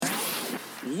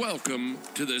Welcome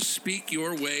to the Speak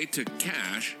Your Way to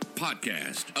Cash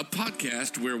podcast, a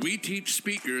podcast where we teach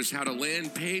speakers how to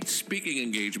land paid speaking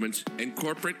engagements and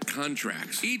corporate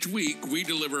contracts. Each week, we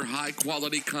deliver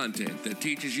high-quality content that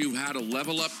teaches you how to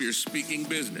level up your speaking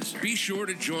business. Be sure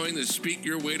to join the Speak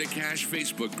Your Way to Cash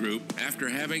Facebook group after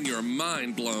having your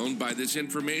mind blown by this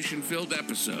information-filled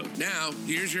episode. Now,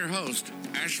 here's your host,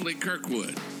 Ashley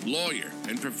Kirkwood, lawyer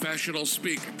and professional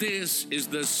speaker. This is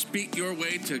the Speak Your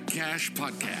Way to Cash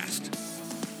podcast.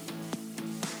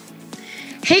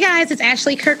 Hey guys, it's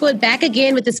Ashley Kirkwood back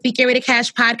again with the Speak Your Way to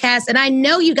Cash podcast. And I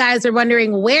know you guys are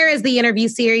wondering, where is the interview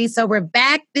series? So we're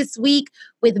back this week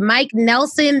with Mike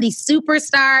Nelson, the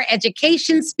superstar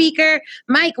education speaker.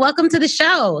 Mike, welcome to the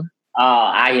show.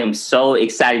 I am so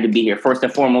excited to be here. First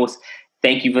and foremost,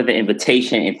 thank you for the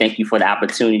invitation and thank you for the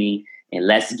opportunity. And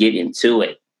let's get into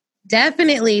it.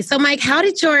 Definitely. So Mike, how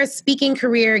did your speaking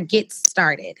career get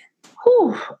started?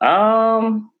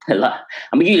 I'm gonna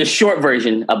give you the short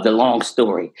version of the long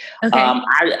story. Okay.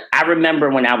 I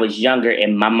remember when I was younger,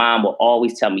 and my mom would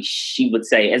always tell me, she would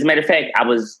say, as a matter of fact, I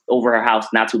was over her house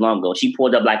not too long ago. She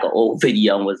pulled up like an old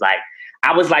video and was like,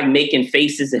 I was like making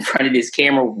faces in front of this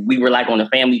camera. We were like on a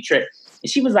family trip. And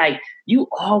she was like, you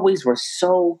always were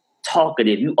so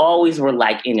talkative. You always were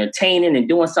like entertaining and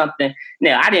doing something.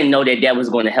 Now, I didn't know that was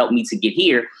going to help me to get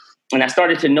here. And I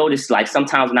started to notice, like,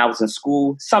 sometimes when I was in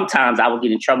school, sometimes I would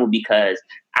get in trouble because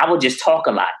I would just talk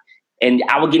a lot. And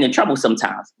I would get in trouble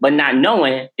sometimes, but not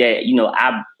knowing that,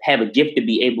 I have a gift to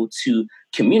be able to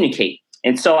communicate.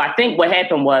 And so I think what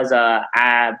happened was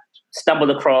I stumbled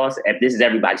across, this is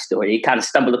everybody's story, it kind of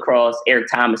stumbled across Eric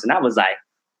Thomas. And I was like,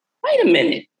 wait a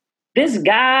minute, this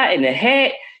guy in the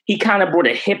hat, he kind of brought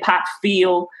a hip hop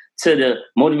feel to the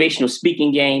motivational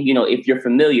speaking game. If you're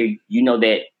familiar, you know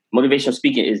that motivational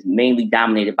speaking is mainly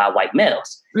dominated by white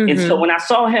males. Mm-hmm. And so when I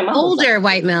saw him, older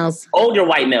white males.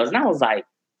 And I was like,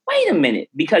 wait a minute,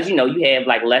 because, you have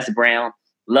like Les Brown,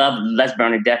 love Les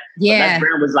Brown to death. Yeah. Les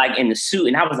Brown was like in the suit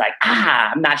and I was like,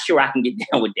 I'm not sure I can get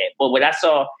down with that. But when I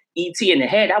saw E.T. in the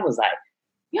head, I was like,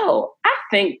 yo, I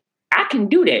think I can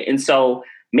do that. And so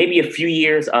maybe a few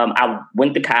years, I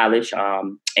went to college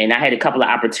and I had a couple of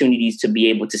opportunities to be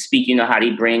able to speak. You know how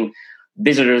they bring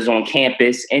visitors on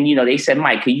campus. And, they said,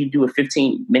 Mike, could you do a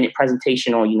 15-minute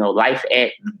presentation on, life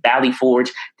at Valley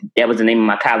Forge? That was the name of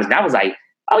my college. And I was like,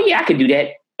 oh, yeah, I could do that.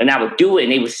 And I would do it.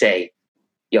 And they would say,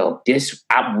 yo,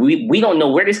 we don't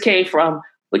know where this came from,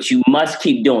 but you must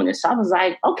keep doing this. So I was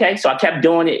like, okay. So I kept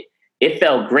doing it. It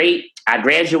felt great. I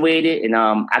graduated and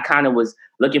I kind of was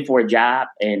looking for a job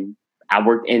and I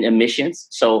worked in admissions.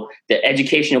 So the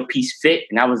educational piece fit.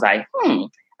 And I was like,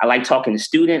 I like talking to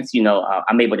students.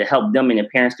 I'm able to help them and their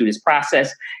parents through this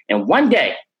process. And one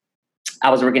day I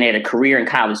was working at a career and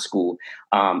college school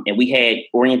and we had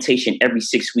orientation every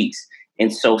 6 weeks.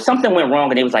 And so something went wrong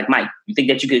and they was like, Mike, you think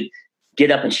that you could get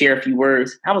up and share a few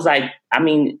words? I was like,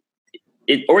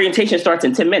 orientation starts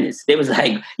in 10 minutes. They was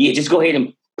like, yeah, just go ahead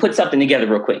and put something together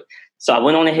real quick. So I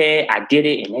went on ahead, I did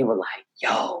it. And they were like,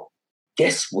 yo,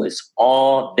 this was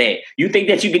all that. You think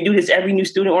that you can do this every new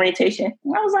student orientation?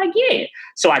 And I was like, yeah.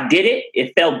 So I did it.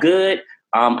 It felt good.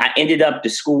 The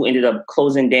school ended up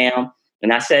closing down.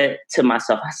 And I said to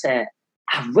myself, I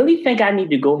really think I need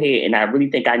to go ahead and I really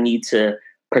think I need to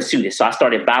pursue this. So I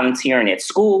started volunteering at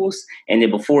schools. And then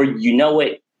before you know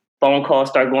it, phone calls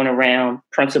start going around.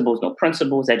 Principals, no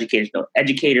principals. Educators, no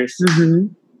educators. Mm-hmm.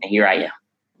 And here I am.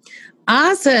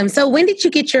 Awesome. So when did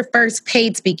you get your first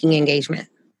paid speaking engagement?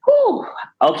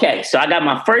 Okay, so I got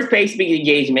my first paid speaking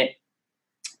engagement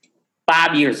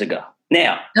 5 years ago.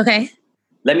 Now, okay,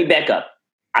 let me back up.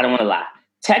 I don't want to lie.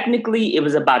 Technically, it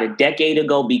was about a decade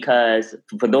ago because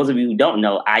for those of you who don't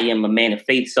know, I am a man of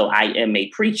faith, so I am a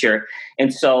preacher.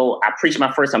 And so I preached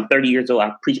I'm 30 years old.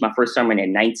 I preached my first sermon at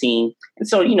 19. And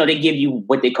so, they give you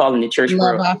what they call in the church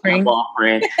love offering,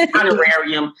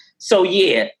 honorarium. So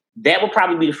yeah, that would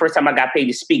probably be the first time I got paid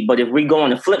to speak. But if we go on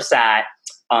the flip side,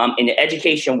 in the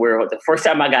education world, the first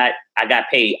time I got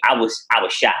paid, I was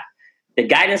shocked. The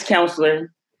guidance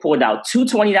counselor pulled out two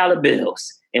 $20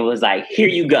 bills and was like, here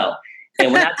you go.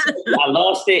 And when I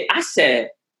lost it, I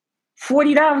said,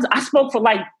 $40? I spoke for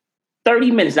like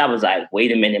 30 minutes. I was like,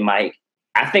 wait a minute, Mike.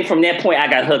 I think from that point I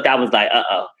got hooked. I was like,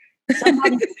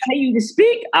 somebody pay you to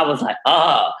speak? I was like,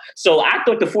 So I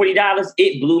thought the $40,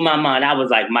 it blew my mind. I was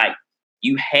like, Mike,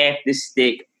 you have to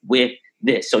stick with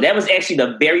this. So that was actually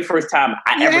the very first time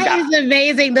I ever got. That is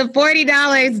amazing. The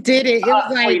 $40 did it. It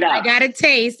was like, $40. I got a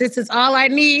taste. This is all I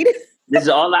need. This is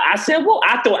all I said. Well,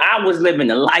 I thought I was living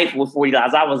a life with $40.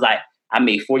 I was like, I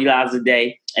made $40 a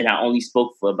day and I only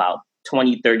spoke for about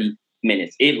 20, 30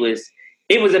 minutes. It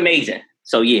was amazing.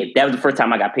 So yeah, that was the first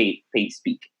time I got paid to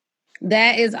speak.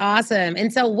 That is awesome.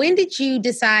 And so when did you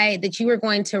decide that you were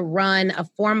going to run a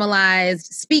formalized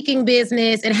speaking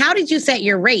business? And how did you set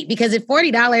your rate? Because if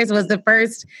 $40 was the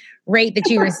first rate that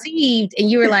you received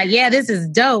and you were like, yeah, this is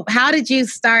dope. How did you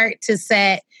start to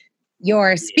set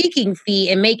your speaking fee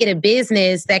and make it a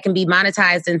business that can be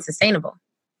monetized and sustainable?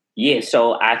 Yeah.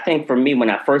 So I think for me, when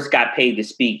I first got paid to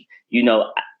speak,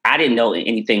 I didn't know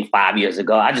anything 5 years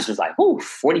ago. I just was like, ooh,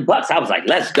 $40. I was like,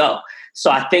 let's go.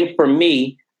 So I think for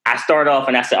me, I started off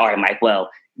and I said, all right, Mike, well,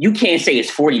 you can't say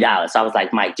it's $40. So I was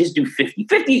like, Mike, just do 50.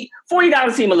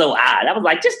 $40 seemed a little odd. I was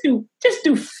like, just do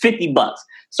 $50.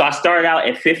 So I started out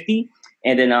at 50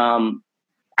 and then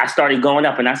I started going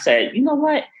up and I said, you know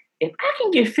what? If I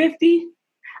can get 50,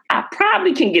 I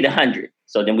probably can get 100.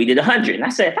 So then we did 100. And I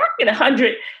said, if I can get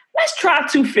 100, let's try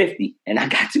 250. And I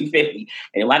got 250.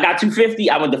 And when I got 250,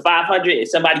 I went to 500 and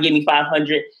somebody gave me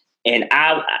 500. And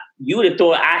you would have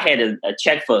thought I had a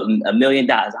check for $1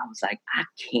 million. I was like, I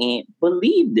can't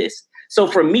believe this. So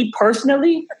for me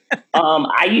personally,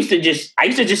 I used to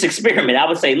just experiment. I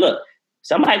would say, look,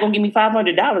 somebody gonna give me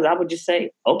 $500. I would just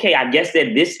say, okay, I guess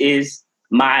that this is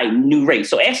my new rate.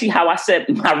 So actually how I set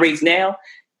my rates now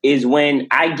is when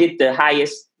I get the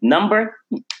highest number,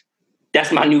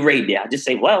 that's my new rate there. I just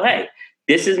say, well, hey,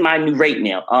 this is my new rate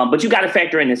now. But you got to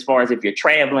factor in as far as if you're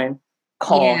traveling,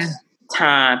 cost,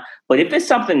 time. But if it's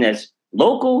something that's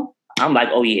local, I'm like,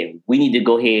 oh yeah, we need to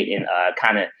go ahead and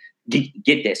kind of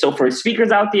get that. So for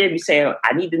speakers out there, if you say,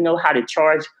 I need to know how to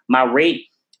charge my rate,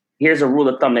 here's a rule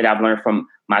of thumb that I've learned from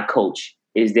my coach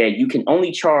is that you can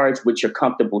only charge what you're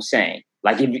comfortable saying.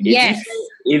 Like if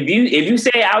you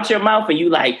say it out your mouth and you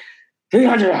like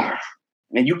 $300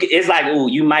 and it's like, oh,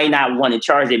 you might not want to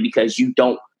charge it because you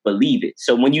don't believe it.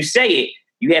 So when you say it,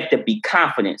 you have to be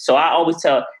confident. So I always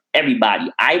tell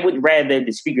everybody, I would rather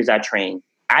the speakers I train,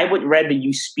 I would rather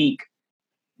you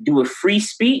do a free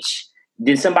speech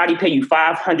than somebody pay you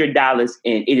 $500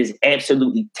 and it is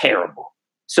absolutely terrible.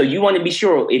 So you want to be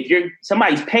sure if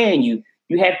somebody's paying you,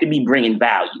 you have to be bringing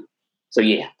value. So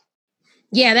yeah.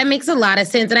 Yeah, that makes a lot of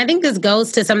sense. And I think this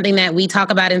goes to something that we talk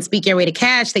about in Speak Your Way to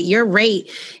Cash, that your rate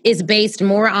is based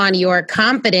more on your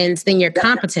confidence than your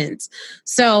competence.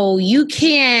 So you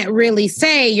can't really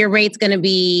say your rate's going to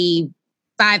be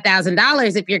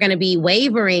 $5,000 if you're going to be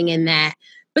wavering in that.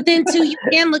 But then too, you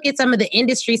can look at some of the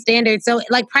industry standards. So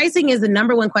like pricing is the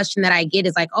number one question that I get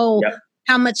is like,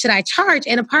 how much should I charge?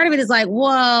 And a part of it is like,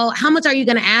 well, how much are you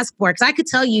going to ask for? Because I could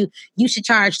tell you should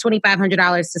charge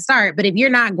 $2,500 to start. But if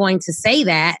you're not going to say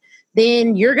that,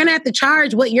 then you're going to have to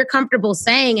charge what you're comfortable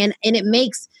saying. And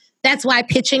that's why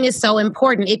pitching is so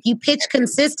important. If you pitch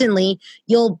consistently,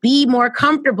 you'll be more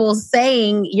comfortable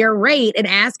saying your rate and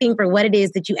asking for what it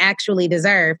is that you actually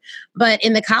deserve. But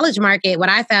in the college market, what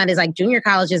I found is like junior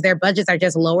colleges, their budgets are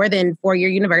just lower than four-year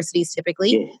universities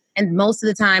typically. Yeah. And most of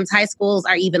the times high schools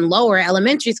are even lower.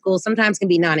 Elementary schools sometimes can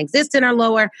be non-existent or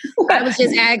lower. I was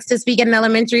just asked to speak at an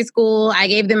elementary school. I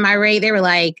gave them my rate. They were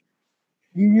like,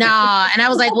 nah. And I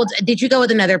was like, well, did you go with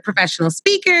another professional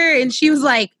speaker? And she was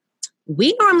like,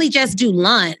 we normally just do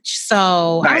lunch.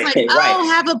 So I was like,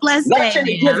 have a blessed lunch day. And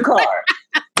a gift card.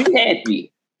 You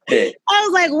happy. I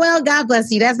was like, well, God bless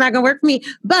you. That's not going to work for me.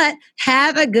 But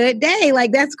have a good day.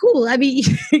 Like, that's cool. I mean,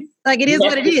 like, it is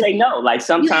what it is. Say no. Like,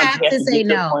 sometimes you have to say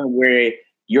no. To the point where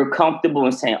you're comfortable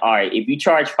in saying, all right, if you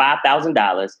charge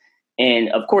 $5,000, and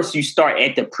of course you start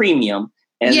at the premium,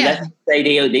 and let's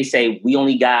say they say we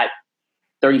only got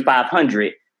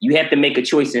 $3,500. You have to make a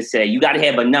choice and say, you got to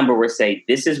have a number where say,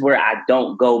 this is where I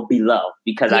don't go below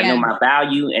because I know my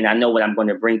value and I know what I'm going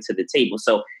to bring to the table.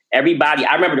 So everybody,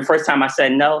 I remember the first time I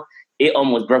said no, it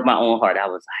almost broke my own heart. I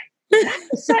was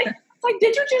like,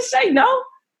 did you just say no?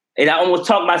 And I almost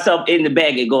talked myself in the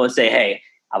bag and go and say, hey,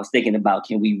 I was thinking about,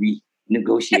 can we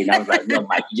renegotiate? And I was like, no,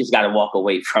 Mike, you just got to walk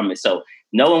away from it. So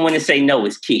knowing when to say no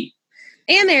is key.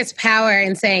 And there's power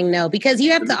in saying no, because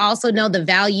you have to also know the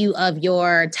value of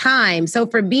your time. So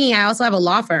for me, I also have a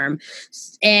law firm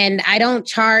and I don't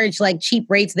charge like cheap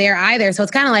rates there either. So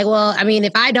it's kind of like, well, I mean,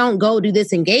 if I don't go do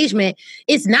this engagement,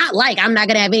 it's not like I'm not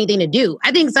going to have anything to do.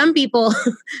 I think some people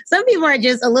are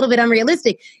just a little bit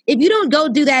unrealistic. If you don't go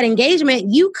do that engagement,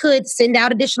 you could send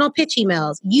out additional pitch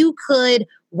emails. You could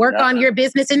work on your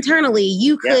business internally.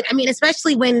 You could, I mean,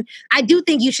 especially when I do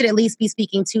think you should at least be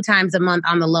speaking 2 times a month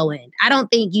on the low end. I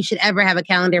don't think you should ever have a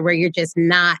calendar where you're just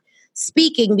not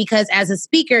speaking, because as a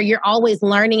speaker, you're always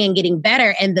learning and getting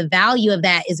better. And the value of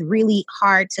that is really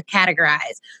hard to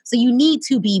categorize. So you need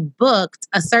to be booked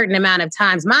a certain amount of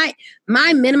times. My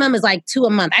minimum is like 2 a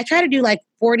month. I try to do like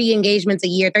 40 engagements a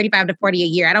year, 35 to 40 a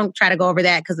year. I don't try to go over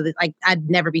that because I'd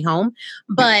never be home.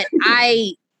 But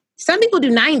Some people do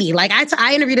 90. Like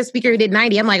I interviewed a speaker who did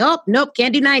 90. I'm like, oh, nope,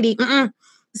 can't do 90.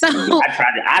 So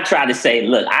I try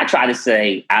to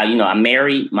say, I'm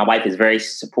married. My wife is very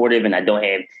supportive and I don't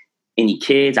have any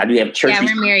kids. I do have church. Yeah,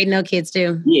 we're married, no kids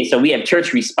too. Yeah, so we have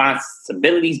church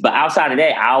responsibilities. But outside of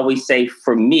that, I always say,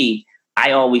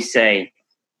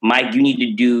 Mike, you need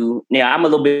to do, now I'm a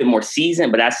little bit more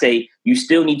seasoned, but I say you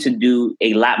still need to do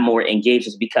a lot more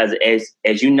engagements because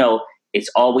as you know, it's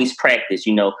always practice.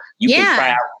 You know, you can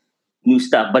try out new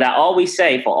stuff. But I always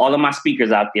say for all of my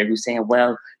speakers out there who's saying,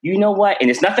 well, you know what? And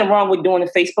there's nothing wrong with doing a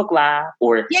Facebook Live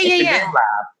or Instagram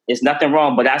Live. There's nothing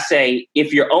wrong. But I say,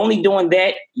 if you're only doing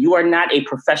that, you are not a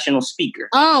professional speaker.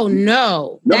 Oh,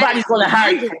 no. Nobody's going to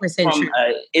hire you from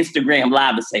Instagram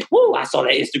Live and say, whoo, I saw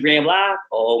that Instagram Live.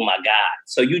 Oh, my God.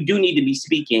 So you do need to be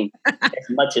speaking as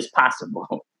much as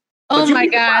possible. Oh, my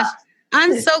gosh.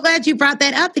 I'm so glad you brought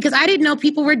that up because I didn't know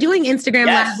people were doing Instagram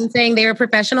Lives and saying they were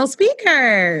professional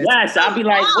speakers. Yes, I'll be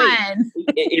like, wait,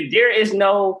 if there is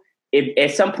if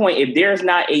at some point, if there's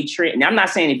not a trend, and I'm not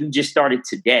saying if you just started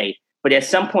today, but at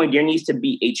some point there needs to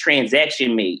be a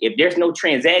transaction made. If there's no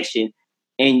transaction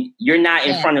and you're not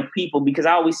in front of people, because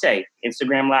I always say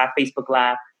Instagram Live, Facebook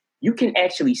Live, you can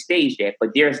actually stage that, but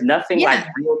there's nothing like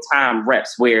real-time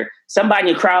reps where somebody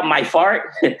in the crowd might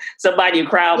fart, somebody in the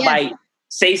crowd might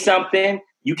say something,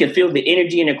 you can feel the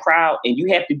energy in the crowd, and you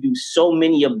have to do so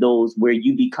many of those where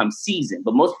you become seasoned.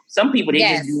 But some people, they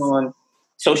just do on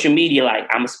social media like,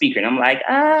 I'm a speaker. And I'm like,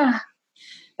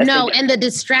 No, and the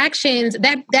distractions,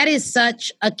 that is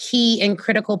such a key and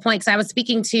critical point. Because I was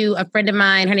speaking to a friend of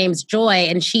mine, her name's Joy,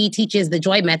 and she teaches the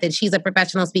Joy Method. She's a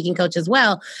professional speaking coach as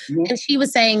well. Mm-hmm. And she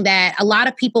was saying that a lot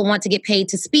of people want to get paid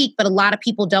to speak, but a lot of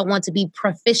people don't want to be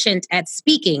proficient at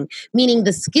speaking, meaning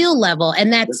the skill level.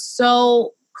 And that's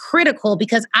so critical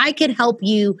because I can help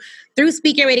you through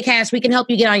Speak Your Way to Cash. We can help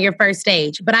you get on your first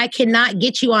stage, but I cannot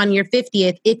get you on your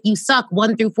 50th if you suck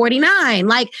 1 through 49.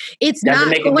 Like it's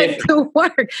not going to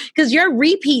work because your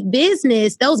repeat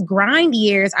business, those grind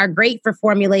years are great for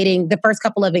formulating the first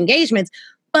couple of engagements,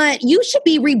 but you should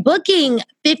be rebooking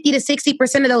 50 to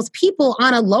 60% of those people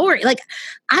on a lower, like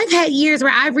I've had years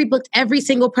where I've rebooked every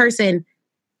single person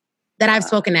that I've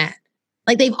spoken at.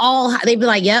 Like they've been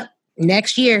like, yep.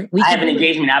 Next year, I have an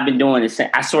engagement. I've been doing the same.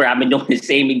 I swear, I've been doing the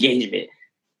same engagement.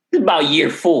 It's about year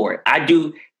 4.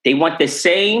 They want the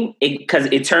same because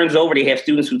it turns over. They have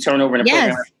students who turn over in the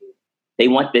program. They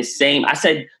want the same. I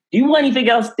said, do you want anything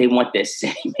else? They want the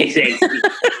same exact thing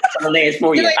for the last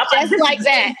 4 years. Just like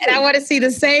that. And I want to see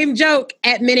the same joke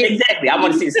at minute. Exactly. I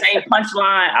want to see the same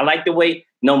punchline. I like the way,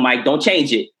 no, Mike, don't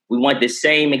change it. We want the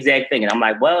same exact thing. And I'm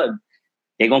like, well,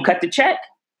 they're going to cut the check.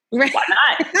 Right. Why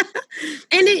not?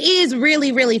 And it is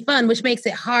really, really fun, which makes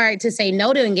it hard to say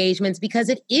no to engagements because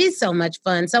it is so much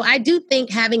fun. So I do think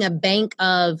having a bank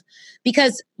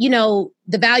because, you know,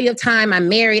 the value of time, I'm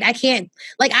married. I can't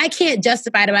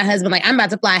justify to my husband, like I'm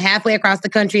about to fly halfway across the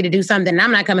country to do something. And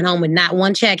I'm not coming home with not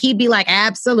one check. He'd be like,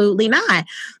 absolutely not.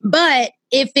 But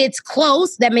if it's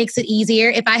close, that makes it easier.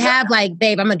 If I have like,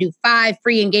 babe, I'm going to do 5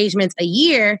 free engagements a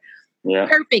year. Yeah.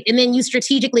 Perfect. And then you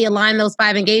strategically align those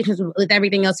 5 engagements with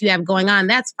everything else you have going on.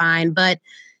 That's fine. But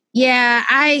yeah,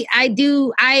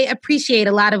 I appreciate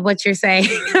a lot of what you're saying.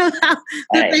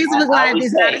 Facebook Live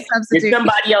is not a substitute. There's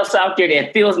somebody else out there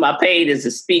that feels my pain as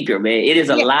a speaker, man. It is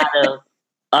a lot of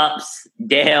ups,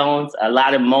 downs, a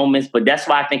lot of moments. But that's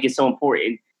why I think it's so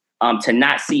important to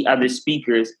not see other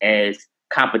speakers as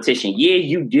competition. Yeah,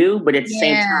 you do. But at the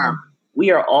same time,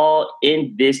 we are all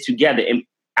in this together. And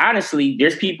honestly,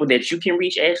 there's people that you can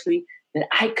reach, Ashley, that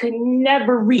I could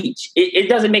never reach. It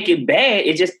doesn't make it bad.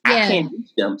 It just, I can't reach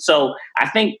them. So I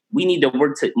think we need to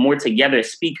work more together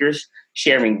as speakers,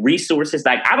 sharing resources.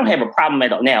 Like, I don't have a problem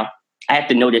at all. Now, I have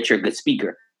to know that you're a good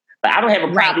speaker. But I don't have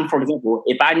a problem, for example,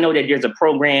 if I know that there's a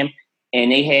program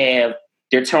and they have,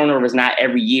 their turnover is not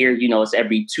every year, you know, it's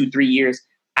every 2-3 years.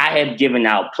 I have given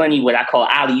out plenty what I call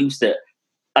alley-oops to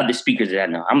other speakers that I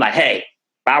know. I'm like, hey,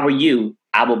 if I were you,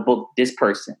 I will book this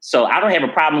person. So I don't have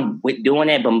a problem with doing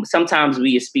that. But sometimes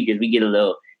we as speakers, we get a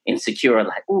little insecure,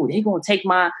 like, oh, they're going to take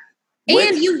my...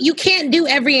 And you can't do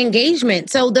every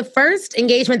engagement. So the first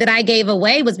engagement that I gave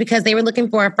away was because they were looking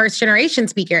for a first generation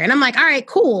speaker. And I'm like, all right,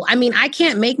 cool. I mean, I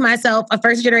can't make myself a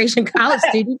first generation college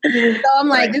student. So I'm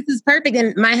like, this is perfect.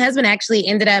 And my husband actually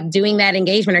ended up doing that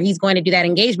engagement, or he's going to do that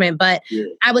engagement. But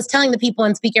I was telling the people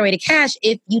in Speak Your Way to Cash,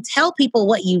 if you tell people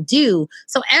what you do,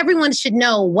 so everyone should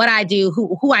know what I do,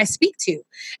 who I speak to.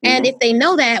 And if they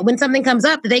know that when something comes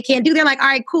up that they can't do, they're like, all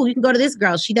right, cool. You can go to this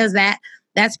girl. She does that.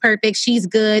 That's perfect. She's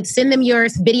good. Send them your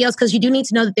videos because you do need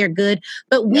to know that they're good.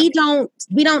 But we don't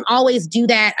always do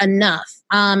that enough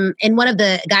And one of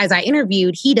the guys I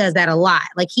interviewed, he does that a lot.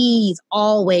 Like he's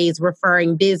always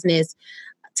referring business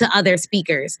to other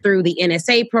speakers through the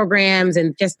NSA programs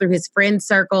and just through his friend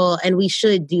circle. And we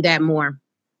should do that more.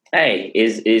 Hey,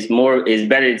 it's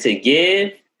better to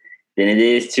give than it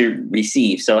is to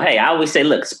receive. So, hey, I always say,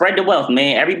 look, spread the wealth,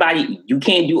 man. Everybody, you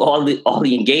can't do all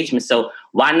the engagement. So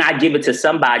why not give it to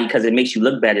somebody because it makes you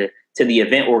look better, to the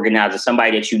event organizer,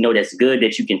 somebody that you know that's good,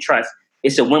 that you can trust.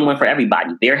 It's a win-win for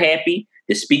everybody. They're happy,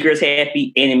 the speaker's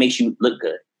happy, and it makes you look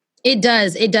good. It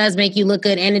does. It does make you look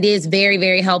good. And it is very,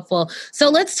 very helpful. So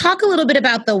let's talk a little bit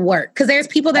about the work, because there's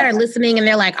people that are listening and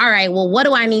they're like, all right, well, what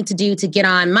do I need to do to get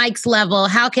on Mike's level?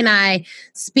 How can I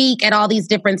speak at all these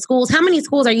different schools? How many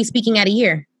schools are you speaking at a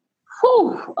year?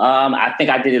 I think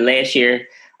I did it last year.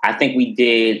 I think we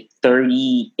did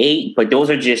 38, but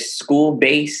those are just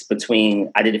school-based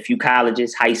I did a few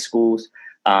colleges, high schools,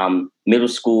 middle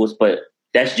schools, but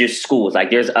that's just schools. Like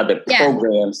there's other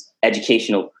programs,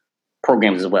 educational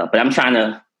programs as well. But I'm trying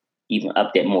to even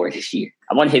up that more this year.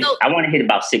 I want to hit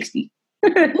about 60.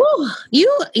 Ooh,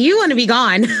 you want to be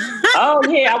gone. Oh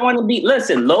yeah, I want to be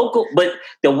local, but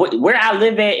where I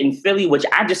live at in Philly, which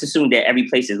I just assume that every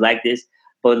place is like this,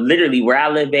 but literally where I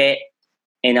live at,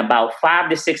 in about 5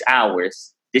 to 6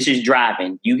 hours, this is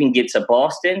driving, you can get to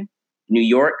Boston, New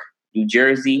York, New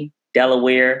Jersey,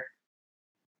 Delaware,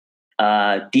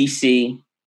 DC,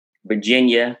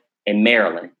 Virginia, and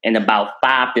Maryland in about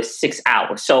 5 to 6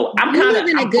 hours. So I'm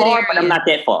far, but I'm not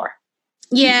that far.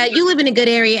 Yeah, you live in a good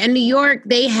area. And New York,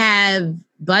 they have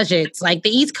budgets. Like the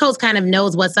East Coast kind of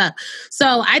knows what's up.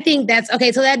 So I think that's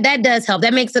okay. So that does help.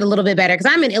 That makes it a little bit better, because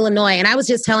I'm in Illinois, and I was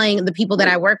just telling the people that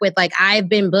I work with, like I've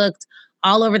been booked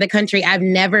all over the country. I've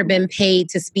never been paid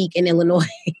to speak in Illinois.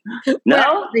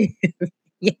 No?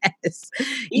 Yes.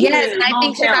 Yes. And I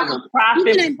think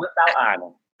without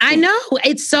honor. I know.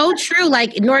 It's so true.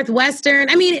 Like Northwestern.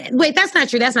 I mean, wait, that's not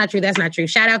true. Shout out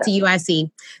to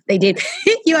UIC.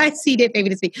 UIC did pay me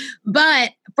to speak. But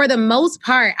for the most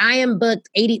part, I am booked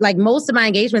 80, like most of my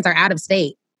engagements are out of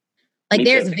state. Like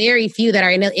there's very few that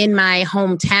are in my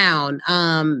hometown.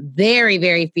 Very,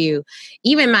 very few.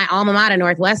 Even my alma mater,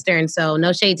 Northwestern. So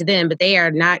no shade to them, but they are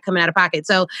not coming out of pocket.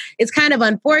 So it's kind of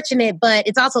unfortunate, but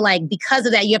it's also like because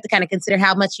of that, you have to kind of consider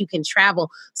how much you can travel.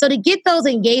 So to get those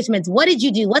engagements, what did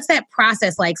you do? What's that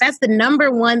process like? So that's the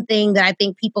number one thing that I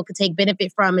think people could take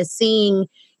benefit from, is seeing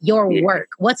your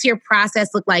work. What's your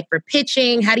process look like for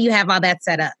pitching? How do you have all that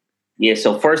set up? Yeah.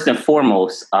 So first and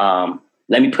foremost,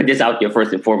 let me put this out there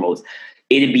first and foremost.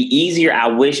 It'd be easier, I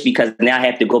wish, because now I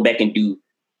have to go back and do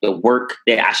the work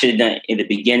that I should have done in the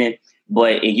beginning.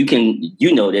 But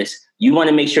you know this, you want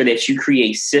to make sure that you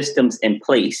create systems in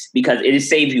place, because it'll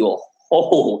save you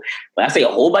when I say a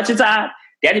whole bunch of time,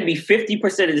 that'd be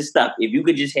 50% of the stuff. If you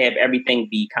could just have everything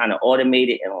be kind of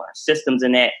automated and on systems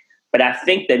and that. But I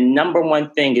think the number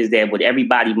one thing is that what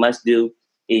everybody must do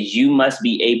is you must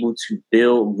be able to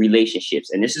build relationships.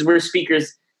 And this is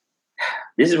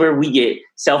where we get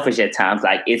selfish at times.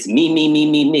 Like it's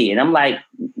me. And I'm like,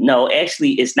 no,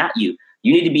 actually it's not you.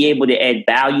 You need to be able to add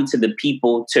value to the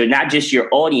people, to not just your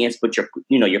audience, but your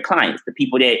clients, the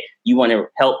people that you want to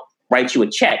help write you a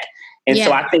check. And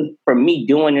so I think for me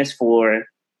doing this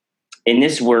in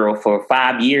this world for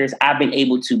 5 years, I've been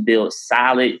able to build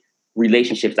solid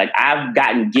relationships. Like I've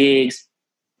gotten gigs.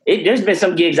 There's been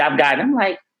some gigs I've gotten. I'm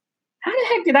like, how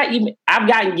the heck I've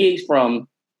gotten gigs from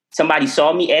somebody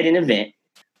saw me at an event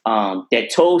that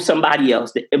told somebody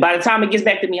else. And by the time it gets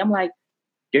back to me, I'm like,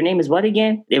 their name is what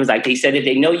again? It was like, they said that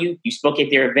they know you spoke at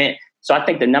their event. So I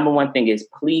think the number one thing is,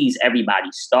 please,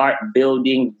 everybody, start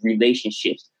building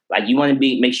relationships. Like you want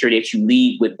to make sure that you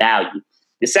lead with value.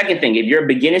 The second thing, if you're a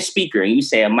beginner speaker and you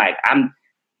say, Mike,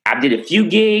 I did a few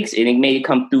gigs and it made it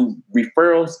come through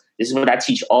referrals. This is what I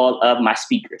teach all of my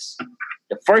speakers.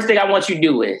 The first thing I want you to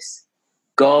do is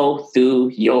go through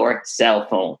your cell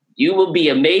phone. You will be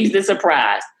amazed and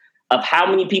surprised of how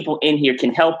many people in here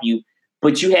can help you,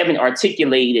 but you haven't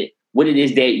articulated what it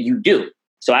is that you do.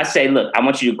 So I say, look, I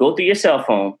want you to go through your cell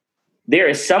phone.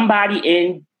 There's somebody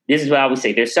in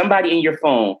your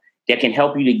phone that can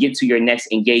help you to get to your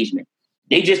next engagement.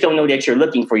 They just don't know that you're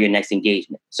looking for your next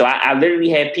engagement. So I literally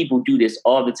have people do this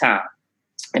all the time.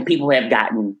 And people have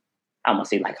gotten, I'm going to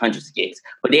say like hundreds of gigs,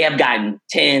 but they have gotten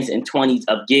 10s and 20s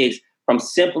of gigs from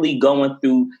simply going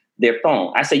through their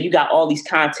phone. I say, you got all these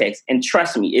contacts, and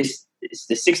trust me, it's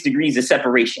the 6 degrees of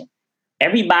separation.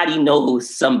 Everybody knows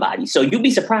somebody. So you'd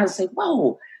be surprised to say,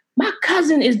 whoa, my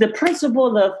cousin is the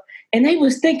principal of, and they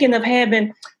was thinking of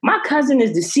having, my cousin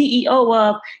is the CEO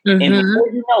of, and before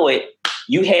you know it,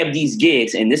 you have these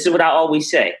gigs. And this is what I always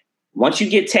say. Once you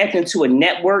get tapped into a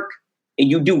network, and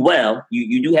you do well,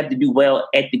 you do have to do well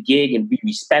at the gig and be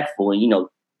respectful and,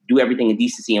 do everything in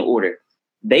decency and order.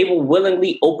 They will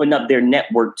willingly open up their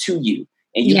network to you,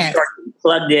 and you start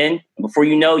plugged in. And before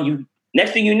you know,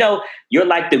 next thing you know, you're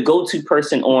like the go-to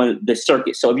person on the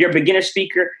circuit. So if you're a beginner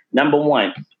speaker, number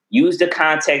one, use the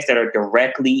contacts that are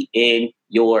directly in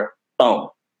your phone.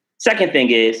 Second thing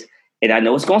is, and I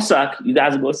know it's going to suck, you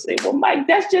guys are going to say, well, Mike,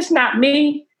 that's just not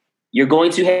me. You're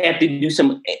going to have to do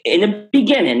some in the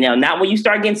beginning. Now, not when you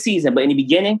start getting seasoned, but in the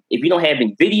beginning, if you don't have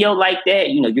any video like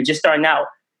that, you're just starting out,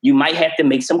 you might have to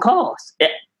make some calls.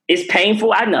 It's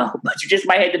painful, I know, but you just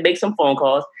might have to make some phone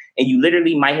calls, and you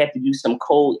literally might have to do some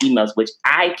cold emails, which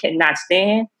I cannot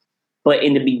stand. But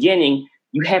in the beginning,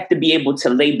 you have to be able to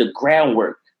lay the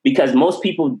groundwork, because most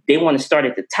people, they want to start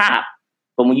at the top.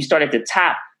 But when you start at the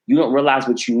top, you don't realize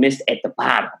what you missed at the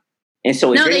bottom. And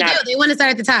so no, they do. They want to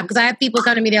start at the top, because I have people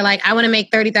come to me. They're like, I want to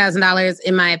make $30,000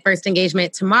 in my first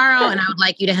engagement tomorrow, and I would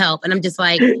like you to help. And I'm just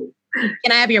like,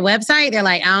 can I have your website? They're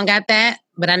like, I don't got that,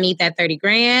 but I need that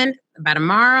 $30,000 by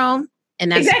tomorrow.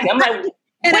 And that's exactly. I'm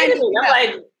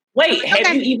like, wait,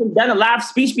 have you even done a live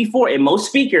speech before? And most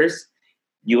speakers,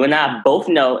 you and I both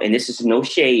know, and this is no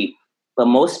shade, but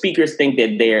most speakers think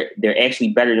that they're actually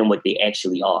better than what they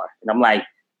actually are. And I'm like,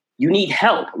 you need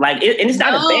help. Like, and it's not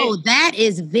a bad. Oh, that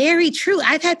is very true.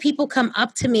 I've had people come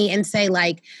up to me and say,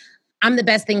 like, I'm the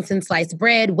best thing since sliced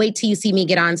bread. Wait till you see me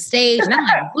get on stage. And I'm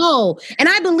like, whoa. And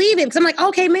I believe it, because I'm like,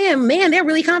 okay, man, they're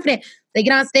really confident. They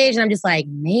get on stage and I'm just like,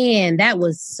 man, that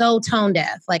was so tone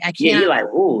deaf. Like, I can't. Yeah, you're like,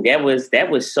 ooh, that was a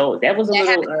little.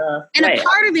 And a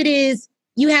part of it is,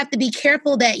 you have to be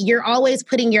careful that you're always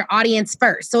putting your audience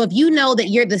first. So if you know that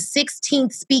you're the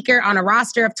 16th speaker on a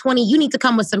roster of 20, you need to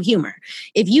come with some humor.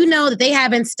 If you know that they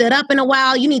haven't stood up in a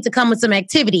while, you need to come with some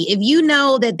activity. If you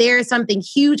know that there's something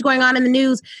huge going on in the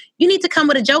news, you need to come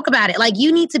with a joke about it. Like,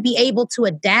 you need to be able to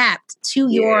adapt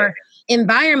to your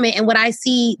environment. And what I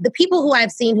see, the people who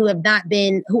I've seen who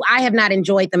I have not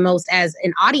enjoyed the most as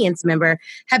an audience member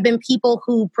have been people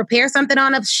who prepare something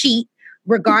on a sheet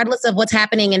regardless of what's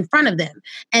happening in front of them.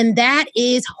 And that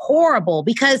is horrible,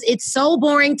 because it's so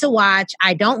boring to watch.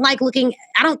 I don't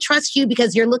trust you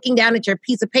because you're looking down at your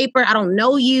piece of paper. I don't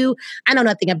know you. I know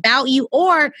nothing about you.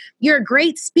 Or you're a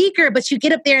great speaker, but you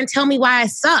get up there and tell me why I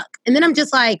suck. And then I'm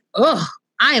just like, ugh,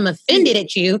 I am offended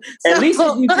at you. At least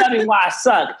if you tell me why I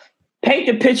suck, paint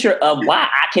the picture of why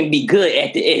I can be good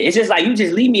at the end. It's just like, you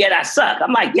just leave me at I suck.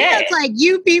 I'm like, yeah. It's like,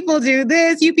 you people do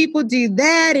this, you people do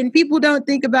that, and people don't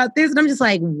think about this. And I'm just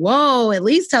like, whoa, at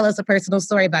least tell us a personal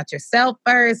story about yourself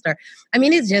first. Or, I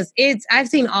mean, I've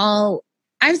seen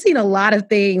a lot of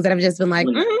things that I've just been like,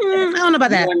 I don't know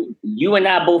about that. You and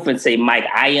I both would say, Mike,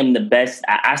 I am the best.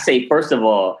 I say, first of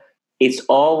all, it's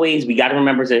always, we got to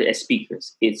remember as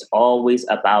speakers, it's always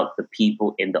about the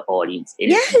people in the audience.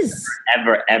 It's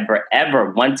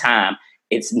ever one time,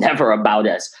 it's never about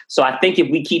us. So I think if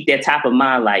we keep that top of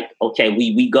mind, like, okay,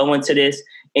 we go into this,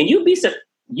 and you'd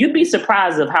be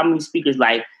surprised of how many speakers,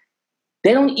 like,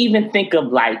 they don't even think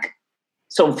of, like,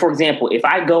 so for example, if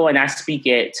I go and I speak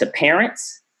to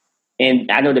parents,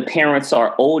 and I know the parents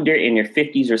are older in their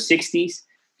 50s or 60s,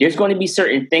 there's going to be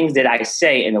certain things that I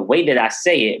say in the way that I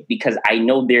say it, because I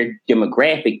know their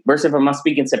demographic, versus if I'm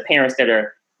speaking to parents that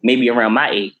are maybe around my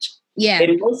age. Yeah.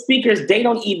 And most speakers, they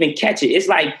don't even catch it. It's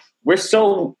like, we're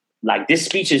so like, this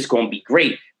speech is going to be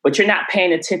great, but you're not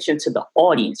paying attention to the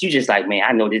audience. You're just like, man,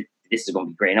 I know this is going to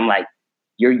be great. And I'm like,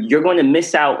 you're going to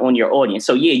miss out on your audience.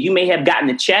 So yeah, you may have gotten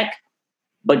a check,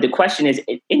 but the question is,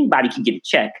 if anybody can get a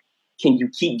check, can you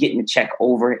keep getting the check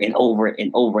over and over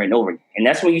and over and over again? And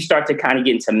that's when you start to kind of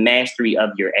get into mastery of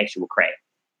your actual craft.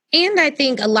 And I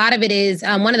think a lot of it is,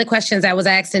 one of the questions I was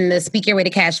asked in the Speak Your Way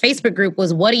to Cash Facebook group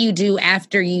was, what do you do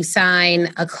after you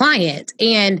sign a client?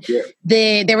 And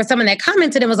there was someone that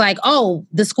commented and was like, oh,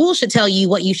 the school should tell you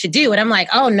what you should do. And I'm like,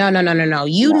 oh, no.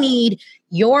 You need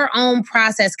your own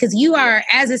process, because you are,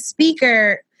 as a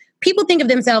speaker, people think of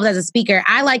themselves as a speaker.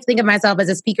 I like to think of myself as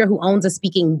a speaker who owns a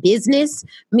speaking business,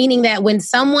 meaning that when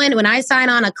I sign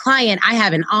on a client, I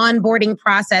have an onboarding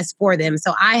process for them.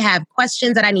 So I have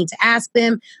questions that I need to ask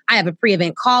them. I have a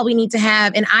pre-event call we need to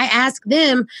have, and I ask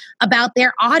them about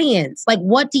their audience. Like,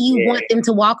 what do you want them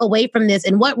to walk away from this?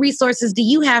 And what resources do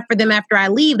you have for them after I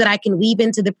leave that I can weave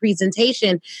into the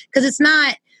presentation? Because it's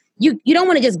not, you don't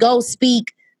want to just go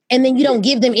speak and then you don't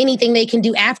give them anything they can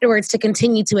do afterwards to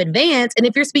continue to advance. And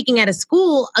if you're speaking at a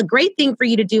school, a great thing for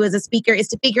you to do as a speaker is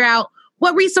to figure out,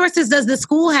 what resources does the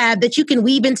school have that you can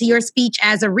weave into your speech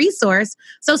as a resource,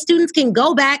 so students can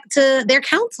go back to their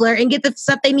counselor and get the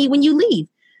stuff they need when you leave?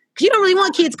 Because you don't really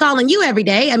want kids calling you every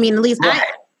day. I mean, at least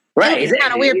Right. It's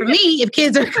kind of weird for me if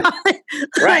kids are calling.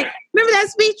 Right. Remember that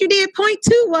speech you did? Point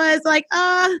 2 was like,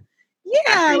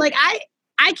 yeah, like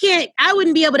I can't, I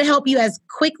wouldn't be able to help you as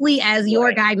quickly as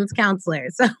your guidance counselor.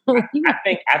 So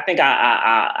I think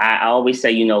I always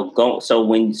say, go. So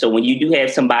when you do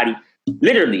have somebody,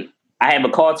 literally, I have a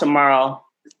call tomorrow.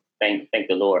 Thank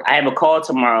the Lord. I have a call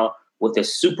tomorrow with a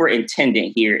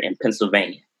superintendent here in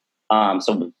Pennsylvania.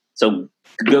 So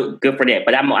good for that.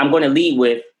 But I'm going to lead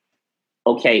with,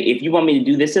 okay, if you want me to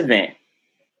do this event,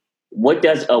 what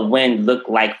does a win look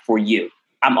like for you?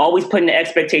 I'm always putting the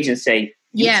expectation, say,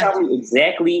 tell me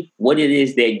exactly what it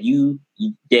is that you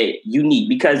need,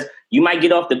 because you might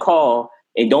get off the call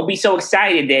and don't be so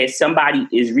excited that somebody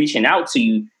is reaching out to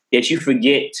you that you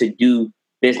forget to do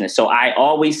business. So I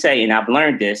always say, and I've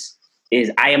learned this,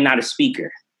 is I am not a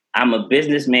speaker. I'm a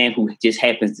businessman who just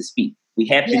happens to speak. We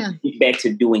have to get back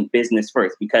to doing business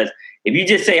first, because if you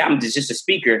just say I'm just a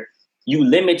speaker, you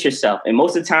limit yourself. And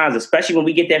most of the times, especially when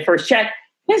we get that first check,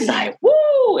 it's like,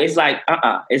 woo! It's like,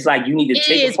 It's like you need to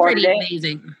take a part of that,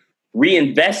 amazing.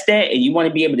 Reinvest that, and you want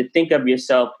to be able to think of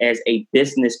yourself as a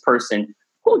business person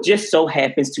who just so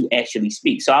happens to actually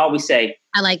speak. So I always say,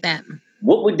 I like that.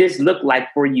 What would this look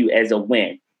like for you as a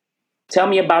win? Tell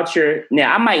me about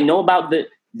now I might know about the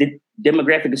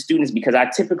demographic of students because I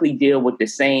typically deal with the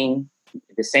same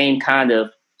kind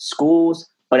of schools,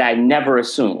 but I never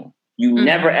assume. You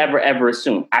never, ever, ever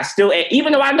assume. I still,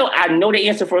 even though I know the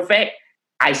answer for a fact,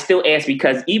 I still ask,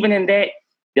 because even in that,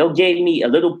 they'll give me a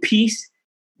little piece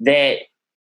that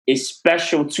is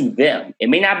special to them. It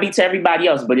may not be to everybody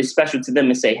else, but it's special to them,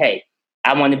 and say, hey,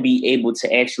 I want to be able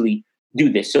to actually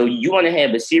do this. So you want to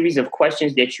have a series of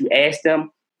questions that you ask them,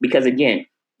 because again,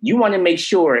 you want to make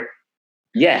sure,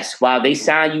 yes, while they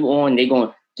sign you on, they're going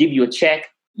to give you a check.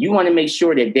 You want to make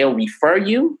sure that they'll refer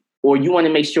you, or you want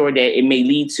to make sure that it may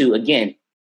lead to, again,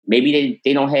 maybe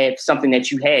they don't have something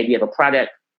that you had. You have a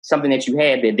product, something that you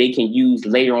have that they can use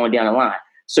later on down the line.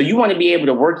 So you want to be able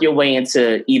to work your way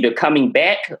into either coming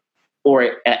back or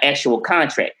an actual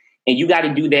contract. And you got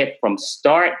to do that from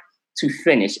start to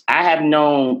finish. I have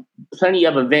known plenty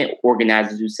of event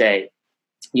organizers who say,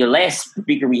 your last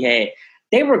speaker we had,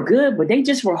 they were good, but they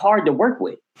just were hard to work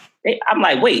with. I'm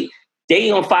like, wait, they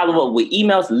don't follow up with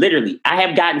emails. Literally, I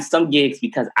have gotten some gigs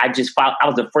because I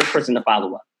was the first person to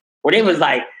follow up. Where they was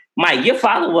like, Mike, your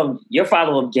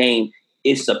follow-up game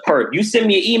is superb. You send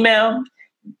me an email,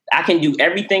 I can do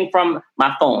everything from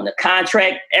my phone, the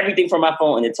contract, everything from my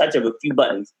phone, in the touch of a few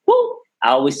buttons. Woo! I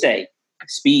always say,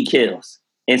 speed kills.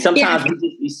 And sometimes we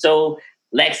just be so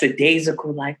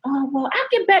lackadaisical, like, oh, well, I'll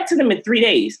get back to them in 3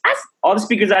 days. All the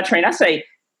speakers I train, I say,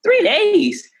 3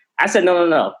 days? I said,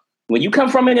 no. When you come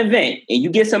from an event and you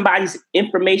get somebody's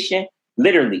information,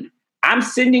 literally, I'm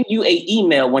sending you an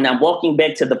email when I'm walking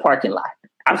back to the parking lot.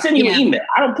 I'm sending you an email.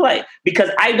 I don't play, because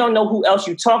I don't know who else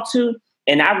you talk to,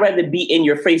 and I'd rather be in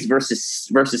your face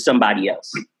versus somebody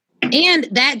else. And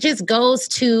that just goes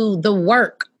to the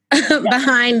work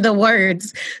behind the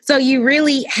words. So you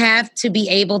really have to be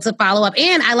able to follow up.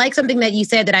 And I like something that you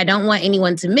said that I don't want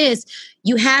anyone to miss.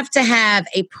 You have to have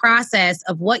a process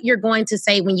of what you're going to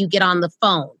say when you get on the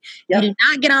phone. Yep. You do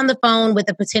not get on the phone with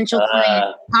a potential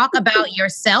client. Talk about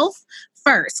yourself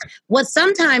first. What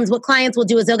clients will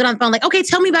do is they'll get on the phone like, okay,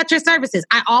 tell me about your services.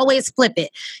 I always flip it.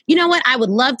 You know what? I would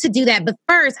love to do that. But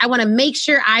first, I want to make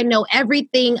sure I know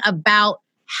everything about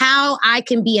how I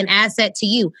can be an asset to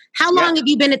you. How long have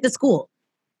you been at the school?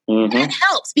 Mm-hmm. That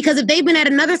helps, because if they've been at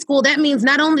another school, that means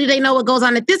not only do they know what goes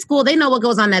on at this school, they know what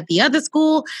goes on at the other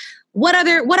school. What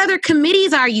other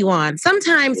committees are you on?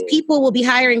 Sometimes people will be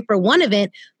hiring for one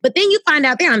event, but then you find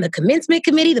out they're on the commencement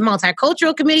committee, the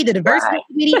multicultural committee, the diversity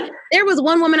committee. There was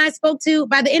one woman I spoke to.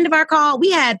 By the end of our call, we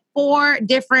had 4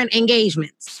 different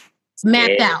engagements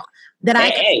mapped out that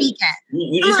I could speak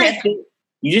at.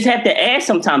 You just have to ask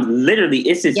sometimes. Literally,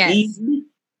 it's as easy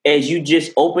as you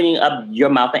just opening up your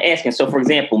mouth and asking. So, for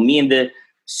example, me and the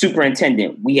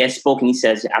superintendent, we had spoken. He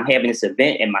says, I'm having this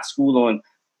event at my school on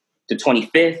the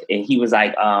 25th. And he was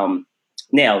like,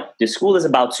 now, the school is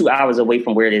about 2 hours away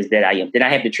from where it is that I am. Then I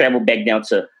have to travel back down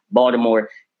to Baltimore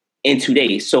in 2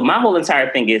 days. So my whole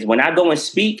entire thing is, when I go and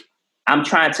speak, I'm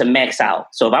trying to max out.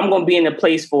 So if I'm going to be in a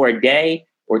place for a day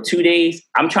or 2 days,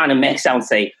 I'm trying to max out and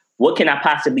say, what can I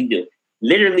possibly do?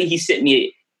 Literally, he sent me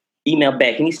an email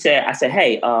back, and I said,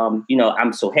 hey,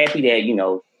 I'm so happy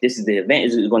that, this is the event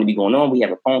is going to be going on. We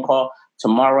have a phone call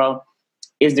tomorrow.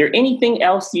 Is there anything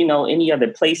else, any other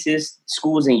places,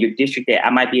 schools in your district that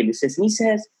I might be able to assist? And he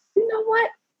says, you know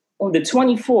what? On the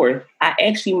 24th, I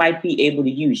actually might be able to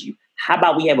use you. How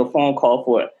about we have a phone call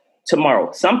for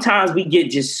tomorrow? Sometimes we get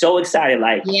just so excited,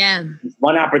 like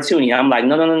one opportunity. I'm like,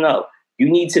 no. You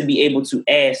need to be able to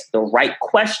ask the right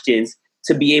questions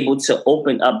to be able to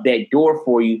open up that door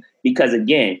for you. Because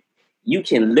again, you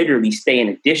can literally stay in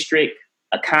a district,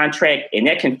 a contract, and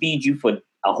that can feed you for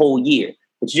a whole year.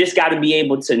 But you just got to be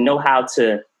able to know how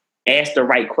to ask the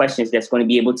right questions that's going to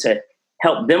be able to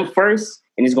help them first,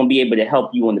 and it's going to be able to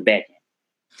help you on the back end.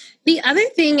 The other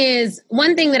thing is,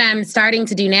 one thing that I'm starting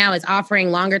to do now is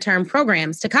offering longer term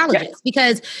programs to colleges. Yes.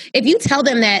 Because if you tell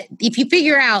them that, if you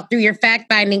figure out through your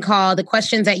fact finding call, the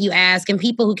questions that you ask, and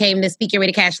people who came to Speak Your Way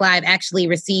to Cash Live actually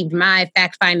received my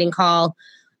fact finding call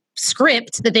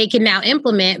script that they can now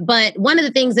implement. But one of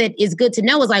the things that is good to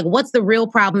know is like, what's the real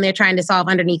problem they're trying to solve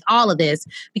underneath all of this?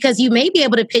 Because you may be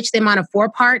able to pitch them on a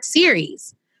 4-part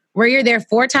series where you're there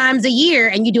 4 times a year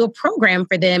and you do a program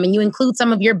for them and you include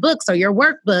some of your books or your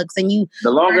workbooks and you...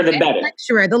 The longer the better.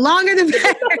 Lecturer. The longer the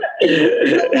better.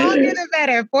 The longer the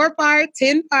better. 4-part,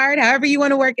 10-part, however you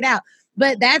want to work it out.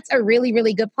 But that's a really,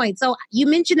 really good point. So you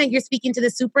mentioned that you're speaking to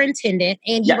the superintendent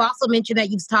and you've also mentioned that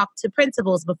you've talked to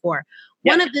principals before.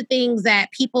 One of the things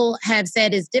that people have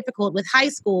said is difficult with high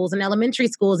schools and elementary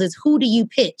schools is who do you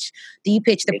pitch? Do you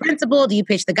pitch the principal? Do you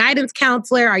pitch the guidance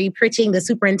counselor? Are you pitching the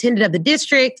superintendent of the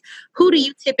district? Who do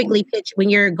you typically pitch when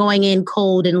you're going in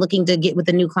cold and looking to get with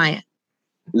a new client?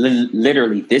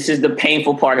 Literally, this is the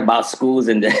painful part about schools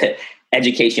and the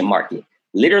education market.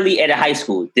 Literally at a high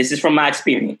school, this is from my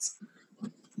experience.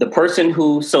 The person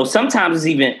who, so sometimes it's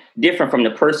even different from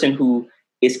the person who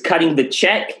is cutting the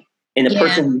check and the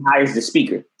person who hires the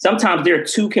speaker. Sometimes they're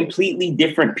 2 completely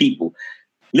different people.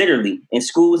 Literally, in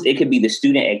schools, it could be the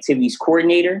student activities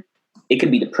coordinator. It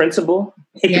could be the principal.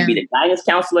 It could be the guidance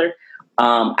counselor.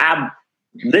 I've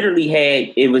literally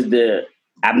had,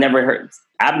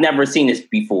 I've never seen this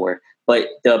before, but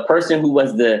the person who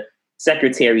was the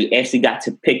secretary actually got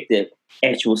to pick the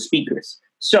actual speakers.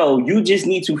 So you just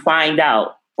need to find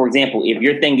out, for example, if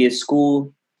your thing is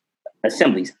school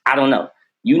assemblies, I don't know.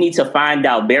 You need to find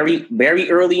out very,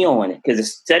 very early on, because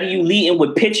instead of you leading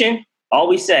with pitching,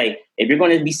 always say, if you're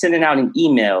going to be sending out an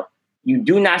email, you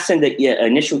do not send the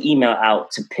initial email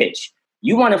out to pitch.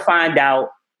 You want to find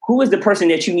out who is the person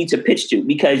that you need to pitch to,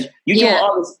 because you're doing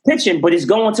all this pitching, but it's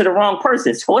going to the wrong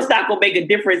person. So it's not going to make a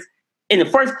difference in the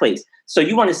first place. So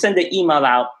you want to send the email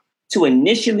out to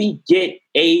initially get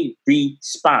a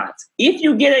response. If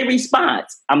you get a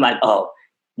response, I'm like, oh,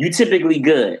 you typically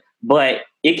good. But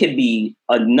it could be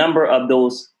a number of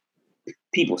those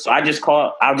people. So I'll just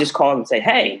call and say,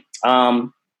 hey,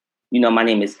 my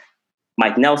name is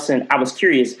Mike Nelson. I was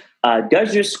curious,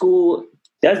 does the school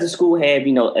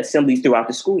have, assemblies throughout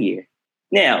the school year?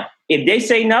 Now, if they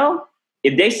say no,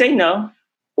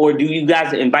 or do you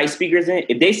guys invite speakers in?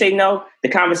 If they say no, the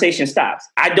conversation stops.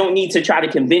 I don't need to try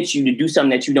to convince you to do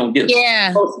something that you don't do.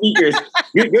 Yeah. Most speakers,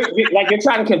 you're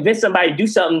trying to convince somebody to do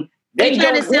something. They're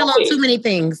trying to sell on too many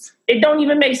things. It don't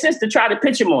even make sense to try to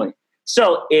pitch them on it.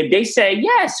 So if they say,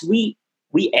 yes, we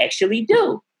actually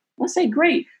do. I'll say,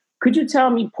 great. Could you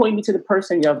point me to the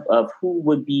person of who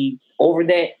would be over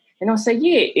that? And I'll say,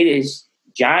 yeah, it is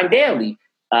John Daly.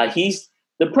 He's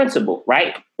the principal,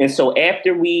 right? And so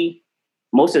after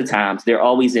most of the times they're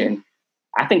always in,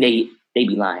 I think they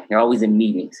be lying. They're always in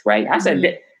meetings, right? I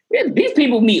said, these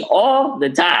people meet all the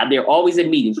time. They're always in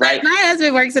meetings, right? My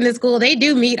husband works in the school. They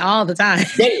do meet all the time.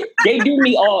 they do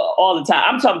meet all the time.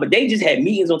 I'm talking, but they just had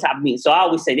meetings on top of meetings. So I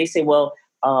always say, well,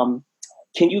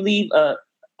 can you leave a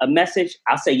message?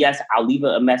 I'll say, yes, I'll leave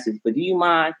a message. But do you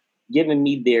mind giving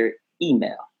me their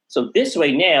email? So this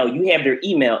way now you have their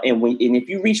email. And if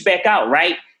you reach back out,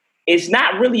 right, it's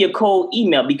not really a cold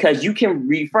email, because you can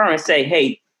refer and say,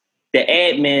 hey, the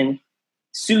admin,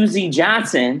 Susie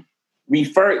Johnson,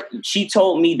 she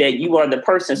told me that you are the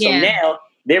person. So now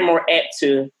they're more apt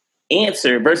to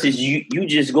answer versus you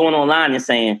just going online and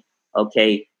saying,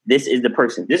 okay, this is the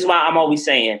person. This is why I'm always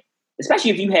saying,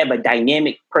 especially if you have a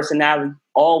dynamic personality,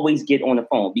 always get on the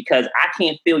phone, because I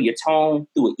can't feel your tone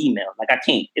through an email. Like I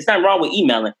can't. It's not wrong with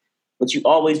emailing, but you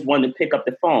always want to pick up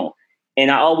the phone.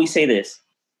 And I always say this,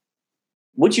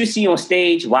 what you see on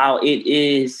stage, while it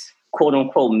is quote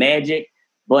unquote magic,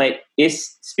 but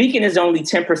speaking is only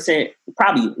 10%,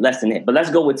 probably less than that, but let's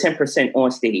go with 10%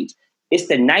 on stage. It's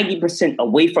the 90%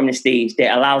 away from the stage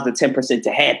that allows the 10%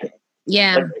 to happen.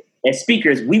 Yeah. But as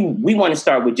speakers, we want to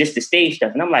start with just the stage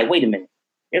stuff. And I'm like, wait a minute,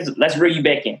 let's reel you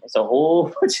back in. It's a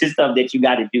whole bunch of stuff that you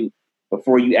got to do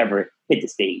before you ever hit the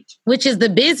stage. Which is the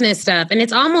business stuff. And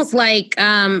it's almost like,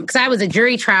 because I was a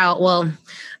jury trial. Well,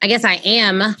 I guess I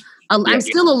am I'm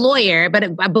still a lawyer,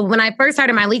 but when I first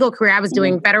started my legal career, I was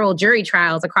doing federal jury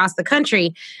trials across the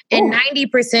country. And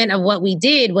 90% of what we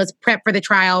did was prep for the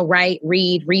trial, write,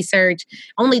 read, research.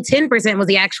 Only 10% was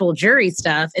the actual jury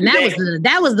stuff. And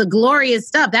that was the glorious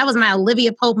stuff. That was my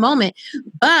Olivia Pope moment.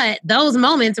 But those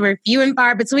moments were few and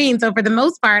far between. So for the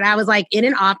most part, I was like in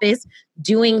an office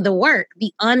doing the work,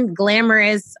 the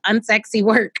unglamorous, unsexy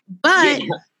work. But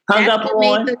hung up on,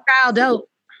 made the trial dope.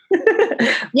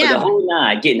 The whole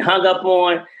nine, getting hung up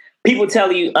on. People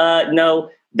tell you, no,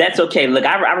 that's okay. Look,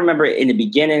 I remember in the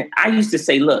beginning, I used to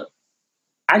say, look,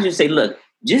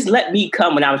 just let me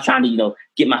come when I was trying to,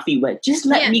 get my feet wet. Just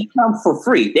let me come for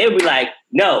free. They would be like,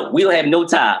 no, we'll have no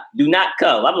time. Do not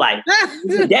come. I'm like,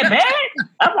 is it that bad?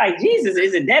 I'm like, Jesus,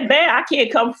 is it that bad? I can't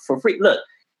come for free. Look,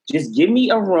 just give me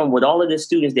a room with all of the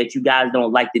students that you guys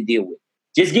don't like to deal with.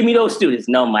 Just give me those students.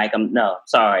 No, Mike,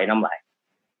 sorry. And I'm like,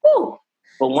 whoo.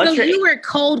 But once so you were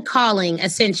cold calling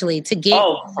essentially to get.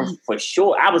 Oh, for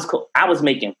sure. I was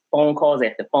making phone calls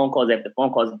after phone calls after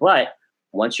phone calls. But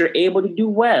once you're able to do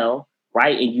well,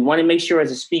 right, and you want to make sure as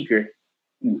a speaker,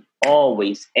 you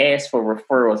always ask for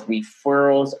referrals.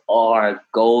 Referrals are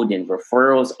golden.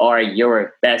 Referrals are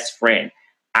your best friend.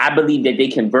 I believe that they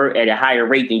convert at a higher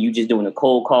rate than you just doing a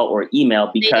cold call or email,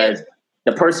 because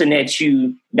the person that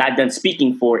you got done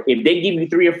speaking for, if they give you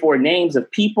 3 or 4 names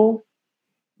of people,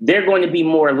 they're going to be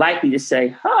more likely to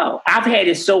say, oh, I've had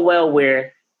it so well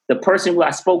where the person who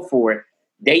I spoke for,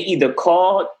 they either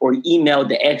called or emailed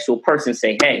the actual person,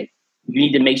 say, hey, you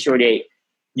need to make sure that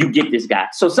you get this guy.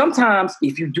 So sometimes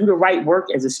if you do the right work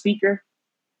as a speaker,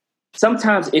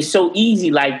 sometimes it's so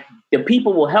easy, like the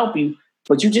people will help you,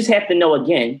 but you just have to know,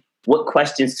 again, what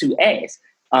questions to ask.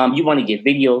 You want to get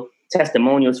video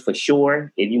testimonials for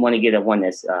sure. If you want to get one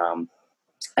that's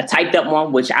a typed up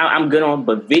one, which I'm good on,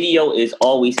 but video is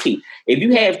always key. If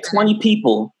you have 20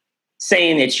 people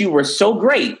saying that you were so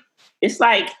great, it's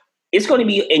like, it's going to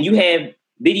be, and you have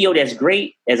video that's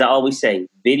great, as I always say,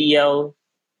 video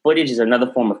footage is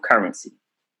another form of currency.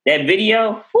 That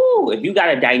video, if you got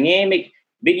a dynamic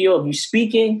video of you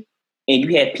speaking and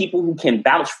you have people who can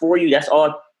vouch for you, that's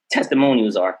all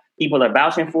testimonials are. People are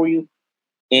vouching for you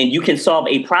and you can solve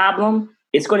a problem.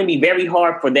 It's going to be very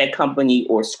hard for that company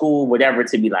or school, whatever,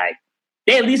 to be like,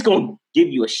 they're at least going to give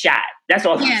you a shot. That's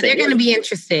all I'm saying. They're going to be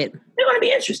interested. They're going to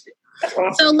be interested.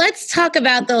 So let's talk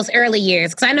about those early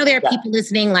years, because I know there are people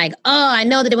listening like, oh, I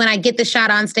know that when I get the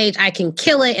shot on stage, I can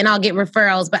kill it and I'll get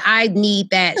referrals, but I need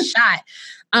that shot.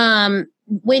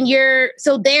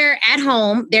 So they're at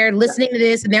home, they're listening to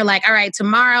this and they're like, all right,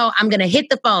 tomorrow I'm going to hit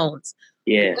the phones.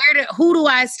 Yeah. Who do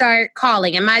I start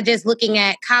calling? Am I just looking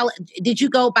at college? Did you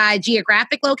go by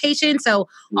geographic location? So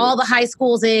all the high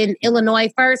schools in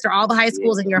Illinois first, or all the high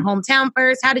schools in your hometown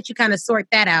first? How did you kind of sort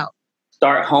that out?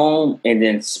 Start home and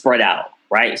then spread out,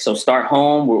 right? So start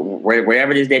home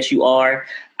wherever it is that you are.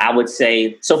 I would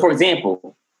say, so for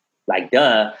example, why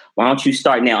don't you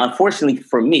start now? Unfortunately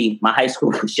for me, my high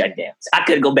school was shut down. So I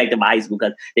couldn't go back to my high school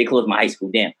because they closed my high school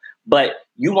down. But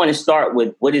you want to start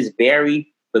with what is very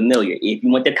familiar. If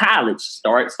you went to college,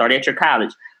 start at your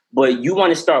college. But you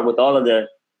want to start with all of and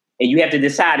you have to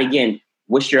decide again,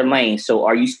 what's your lane? So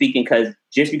are you speaking, because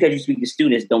just because you speak to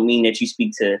students don't mean that you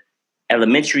speak to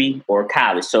elementary or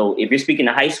college. So if you're speaking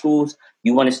to high schools,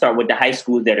 you want to start with the high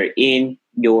schools that are in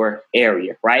your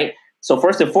area, right? So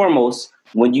first and foremost,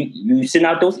 when you send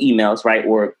out those emails, right,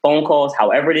 or phone calls,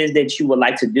 however it is that you would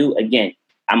like to do, again,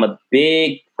 I'm a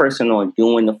big person on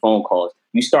doing the phone calls.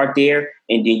 You start there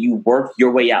and then you work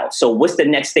your way out. So what's the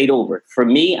next state over? For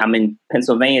me, I'm in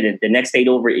Pennsylvania. The next state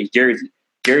over is Jersey.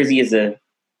 Jersey is a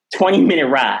 20-minute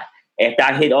ride after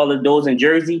I hit all of those in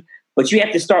Jersey. But you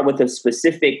have to start with a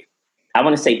specific, I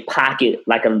want to say pocket,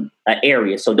 like an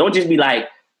area. So don't just be like,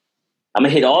 I'm going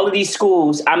to hit all of these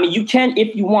schools. I mean, you can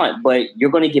if you want, but you're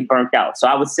going to get burnt out. So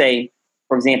I would say,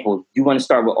 for example, you want to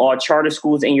start with all charter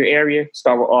schools in your area,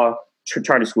 start with all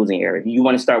charter schools in your area. You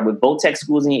want to start with Votech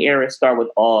schools in your area, start with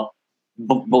all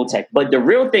Votech. But the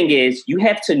real thing is you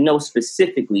have to know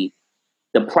specifically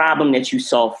the problem that you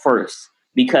solve first,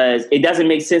 because it doesn't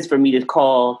make sense for me to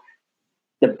call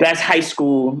the best high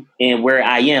school in where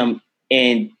I am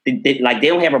and they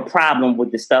don't have a problem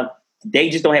with the stuff. They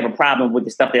just don't have a problem with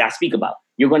the stuff that I speak about.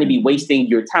 You're going to be wasting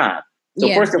your time.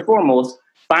 So first and foremost,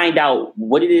 find out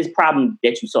what it is problem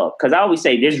that you solve. Because I always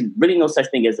say there's really no such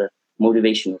thing as a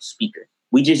motivational speaker.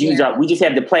 We just we just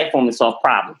have the platform to solve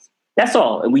problems. That's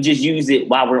all. And we just use it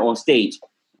while we're on stage.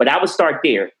 But I would start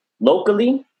there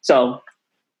locally. So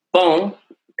phone,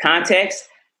 contacts,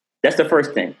 that's the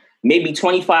first thing. Maybe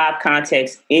 25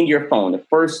 contacts in your phone, the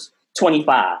first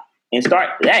 25. And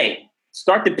start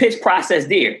the pitch process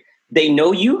there. they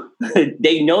know you, and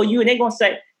they're going to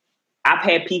say, I've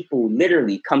had people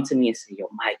literally come to me and say, yo,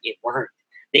 Mike, it worked.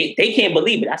 They can't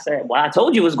believe it. I said, well, I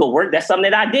told you it was going to work. That's something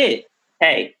that I did.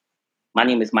 Hey, my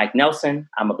name is Mike Nelson.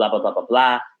 I'm a blah, blah, blah, blah,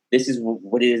 blah. This is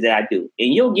what it is that I do.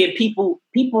 And you'll get people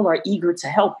are eager to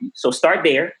help you. So start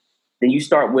there. Then you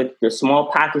start with the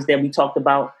small pockets that we talked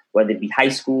about, whether it be high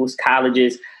schools,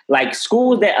 colleges, like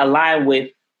schools that align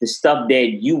with the stuff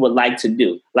that you would like to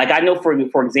do. Like I know,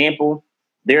 for example,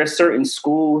 there are certain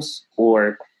schools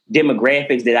or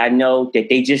demographics that I know that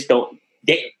they just don't,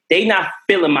 they not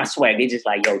feeling my swag. They just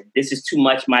like, yo, this is too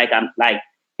much, Mike. I'm like,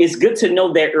 it's good to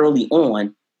know that early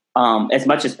on, as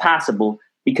much as possible,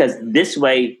 because this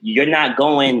way you're not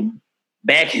going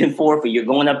back and forth or you're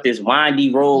going up this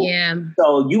windy road. Yeah.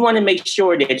 So you want to make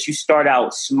sure that you start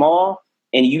out small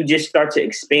and you just start to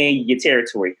expand your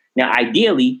territory. Now,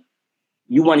 ideally,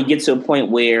 you want to get to a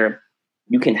point where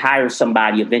you can hire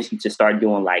somebody eventually to start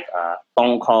doing like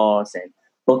phone calls and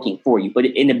booking for you. But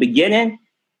in the beginning,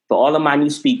 for all of my new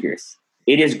speakers,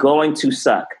 it is going to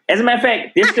suck. As a matter of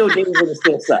fact, there's still days when it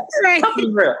still sucks. Right. I'll be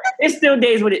real. There's still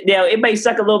days when it may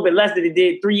suck a little bit less than it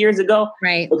did 3 years ago.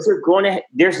 Right. But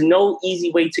there's no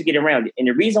easy way to get around it. And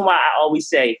the reason why I always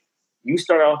say you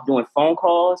start off doing phone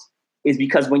calls is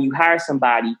because when you hire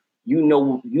somebody, you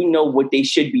know what they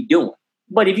should be doing.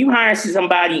 But if you hire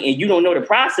somebody and you don't know the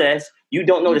process, you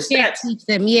don't know the steps. Teach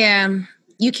them. Yeah.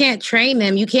 You can't train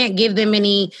them. You can't give them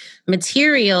any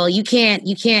material. You can't,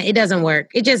 it doesn't work.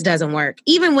 It just doesn't work.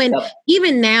 Even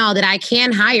now that I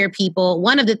can hire people,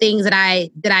 one of the things that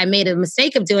I made a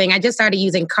mistake of doing, I just started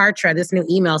using Kartra, this new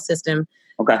email system.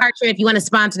 Okay. Kartra, if you want to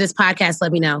sponsor this podcast,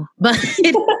 let me know. But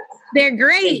they're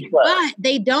great, but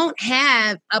they don't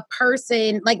have a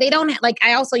person,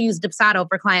 I also use Dipsado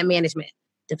for client management.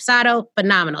 Dipsado,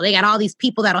 phenomenal. They got all these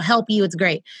people that'll help you. It's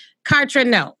great. Kartra,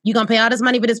 no. You're going to pay all this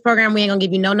money for this program. We ain't going to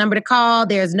give you no number to call.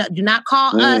 Do not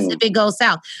call us if it goes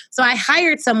south. So I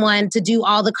hired someone to do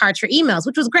all the Kartra emails,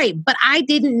 which was great, but I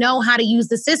didn't know how to use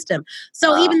the system.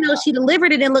 So even though she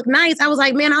delivered it and looked nice, I was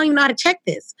like, man, I don't even know how to check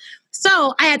this.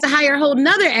 So I had to hire a whole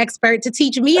nother expert to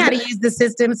teach me how to use the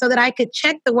system so that I could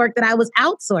check the work that I was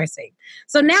outsourcing.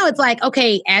 So now it's like,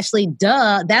 okay, Ashley,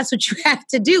 duh, that's what you have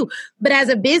to do. But as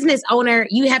a business owner,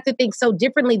 you have to think so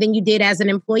differently than you did as an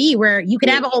employee, where you could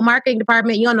have a whole marketing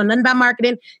department. You don't know nothing about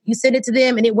marketing. You send it to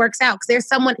them and it works out because there's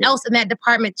someone else in that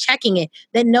department checking it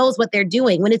that knows what they're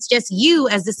doing. When it's just you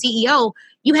as the CEO,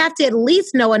 you have to at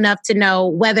least know enough to know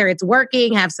whether it's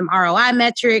working, have some ROI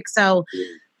metrics. So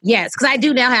yes, because I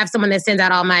do now have someone that sends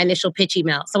out all my initial pitch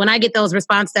emails. So when I get those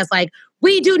responses that's like,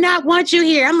 we do not want you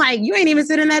here, I'm like, you ain't even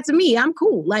sending that to me. I'm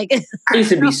cool. Like, I used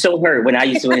to be so hurt when I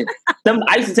used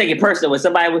to take it personal when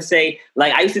somebody would say,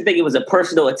 like, I used to think it was a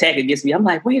personal attack against me. I'm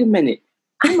like, wait a minute,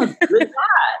 I'm a good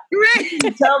guy. Right.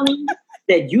 You tell me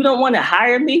that you don't want to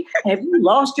hire me? Have you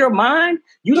lost your mind?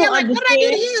 You don't understand. What did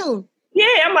I do to you? Yeah,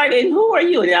 I'm like, and who are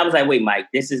you? And I was like, wait, Mike,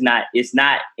 it's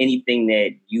not anything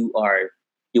that you are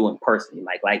doing personally.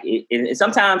 Like it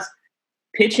sometimes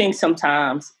pitching,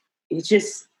 sometimes it's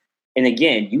just, and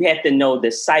again, you have to know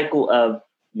the cycle of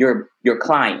your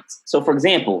clients. So for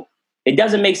example, it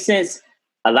doesn't make sense.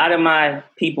 A lot of my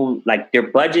people, like their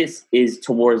budgets is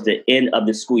towards the end of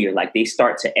the school year. Like they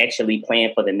start to actually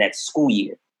plan for the next school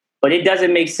year, but it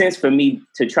doesn't make sense for me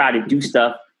to try to do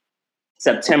stuff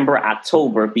September,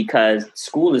 October, because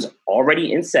school is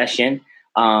already in session.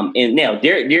 And now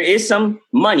there is some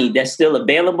money that's still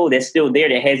available, that's still there,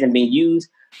 that hasn't been used,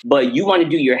 but you want to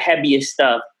do your heaviest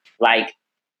stuff like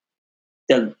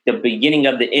the beginning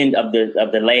of the end of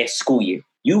the last school year.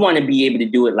 You want to be able to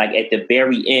do it like at the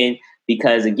very end,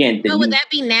 because again, would that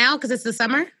be now because it's the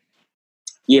summer?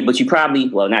 Yeah, but you probably,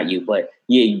 well, not you, but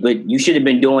you should have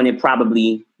been doing it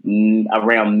probably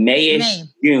around May-ish,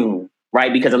 June,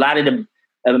 right? Because a lot of the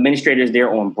administrators,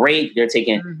 they're on break, they're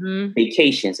taking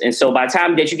vacations. And so by the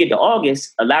time that you get to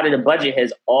August, a lot of the budget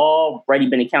has already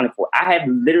been accounted for. I have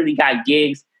literally got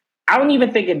gigs. I don't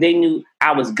even think if they knew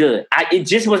I was good. It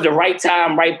just was the right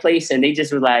time, right place. And they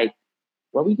just were like,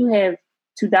 well, we do have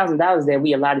 $2,000 that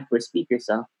we allotted for a speaker.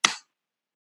 So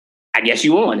I guess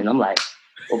you on. And I'm like,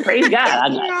 well, praise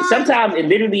God. Sometimes it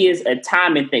literally is a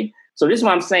timing thing. So this is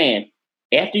what I'm saying.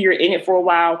 After you're in it for a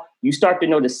while, you start to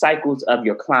know the cycles of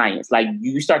your clients. Like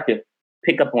you start to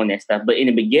pick up on that stuff. But in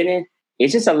the beginning,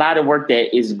 it's just a lot of work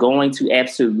that is going to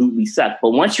absolutely suck. But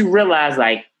once you realize,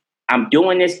 like, I'm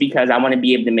doing this because I want to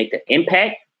be able to make an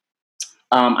impact.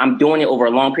 I'm doing it over a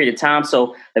long period of time.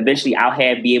 So eventually I'll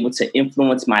be able to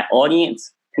influence my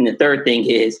audience. And the third thing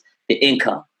is the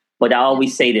income. But I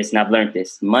always say this, and I've learned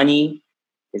this. Money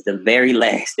is the very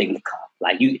last thing to come.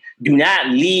 Like, you do not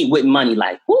lead with money.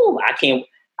 Like, whoo,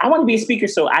 I I want to be a speaker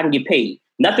so I can get paid.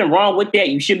 Nothing wrong with that.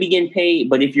 You should be getting paid.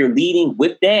 But if you're leading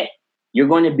with that, you're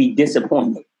going to be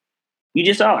disappointed. You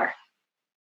just are.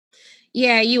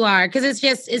 Yeah, you are, because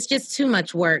it's just too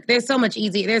much work. There's so much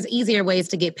easier. There's easier ways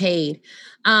to get paid.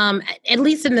 At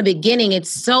least in the beginning, it's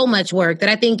so much work that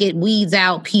I think it weeds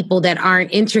out people that aren't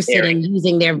interested in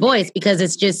using their voice, because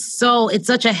it's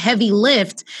such a heavy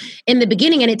lift in the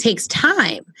beginning, and it takes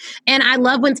time. And I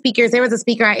love when there was a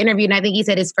speaker I interviewed, and I think he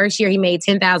said his first year he made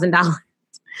 $10,000.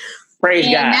 Praise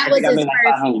God. That was his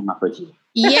first. My first year.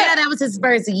 Yeah, that was his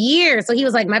first year. So he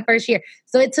was like, my first year.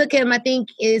 So it took him, I think,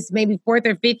 is maybe fourth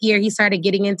or fifth year, he started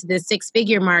getting into the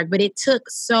 6-figure mark, but it took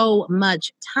so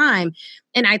much time.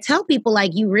 And I tell people,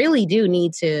 like, you really do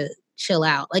need to chill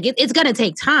out. Like, it's going to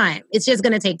take time. It's just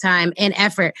going to take time and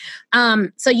effort.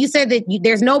 So you said that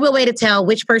there's no real way to tell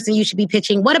which person you should be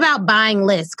pitching. What about buying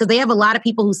lists? Because they have a lot of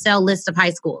people who sell lists of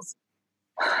high schools.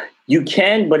 You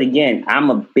can, but again,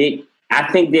 I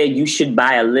think that you should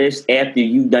buy a list after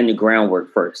you've done the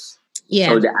groundwork first. Yeah.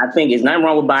 So I think there's nothing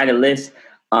wrong with buying a list.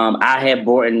 I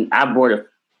bought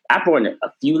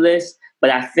a few lists, but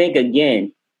I think,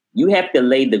 again, you have to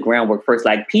lay the groundwork first.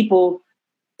 Like, people,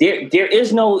 there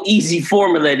is no easy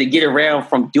formula to get around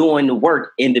from doing the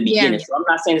work in the beginning. Yeah. So I'm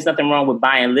not saying there's nothing wrong with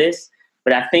buying lists,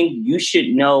 but I think you should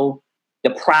know the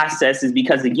processes,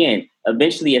 because, again,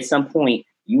 eventually at some point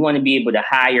you want to be able to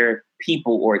hire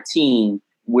people or a team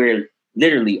where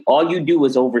literally all you do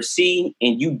is oversee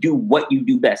and you do what you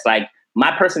do best. Like,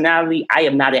 my personality, I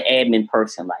am not an admin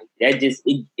person. Like, that just,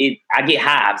 I get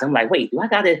hives. I'm like, wait, do I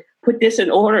got to put this in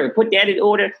order and put that in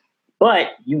order?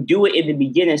 But you do it in the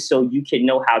beginning so you can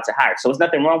know how to hire. So there's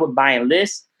nothing wrong with buying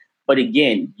lists. But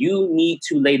again, you need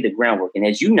to lay the groundwork. And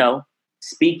as you know,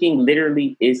 speaking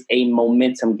literally is a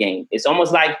momentum game. It's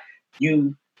almost like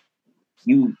you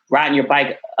riding your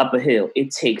bike up a hill.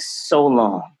 It takes so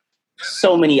long.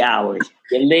 So many hours.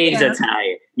 Your legs are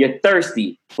tired. You're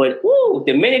thirsty. But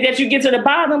the minute that you get to the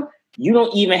bottom, you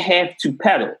don't even have to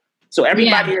pedal. So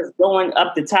everybody is going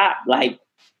up the top. Like,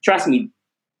 trust me,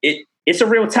 it's a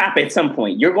real top at some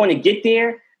point. You're going to get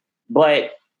there,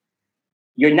 but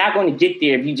you're not going to get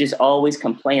there if you just always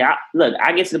complain.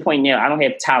 I get to the point now, I don't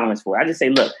have tolerance for it. I just say,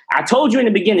 look, I told you in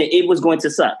the beginning it was going to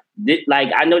suck.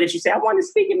 Like, I know that you say, I want to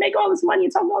speak and make all this money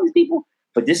and talk to all these people,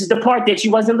 but this is the part that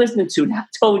you wasn't listening to. I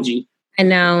told you. I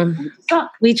know.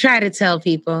 We try to tell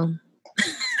people.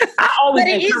 I always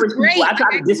encourage people. I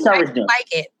try to discourage them. Like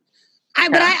it.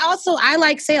 But I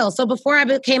like sales. So before I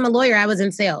became a lawyer, I was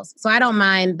in sales. So I don't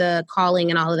mind the calling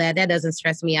and all of that. That doesn't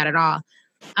stress me out at all.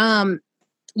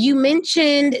 You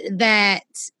mentioned that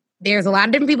there's a lot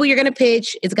of different people you're going to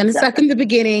pitch. It's going to suck in the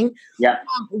beginning. Yeah.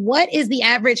 What is the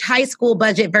average high school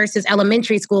budget versus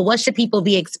elementary school? What should people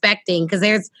be expecting? Because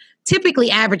there's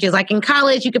typically averages. Like in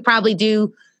college, you could probably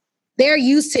they're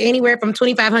used to anywhere from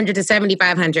 $2,500 to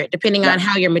 $7,500, depending on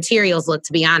how your materials look,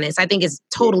 to be honest. I think it's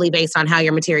totally based on how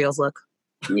your materials look.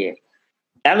 Yeah.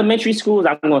 Elementary schools,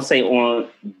 I'm going to say on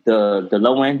the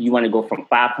low end, you want to go from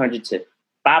 $500 to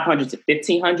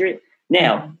 $1,500.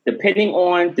 Now, depending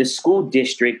on the school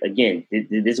district, again, this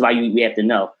is why we have to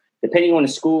know. Depending on the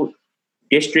school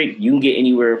district, you can get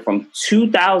anywhere from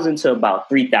 $2,000 to about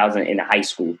 $3,000 in the high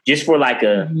school, just for like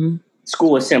a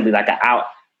school assembly, like an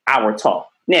hour talk.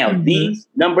 Now, these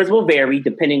numbers will vary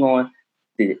depending on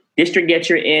the district that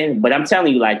you're in. But I'm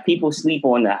telling you, like, people sleep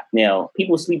on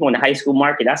the high school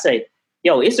market. I say,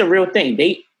 yo, it's a real thing.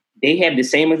 They have the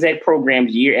same exact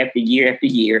programs year after year after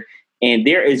year. And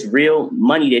there is real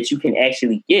money that you can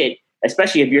actually get,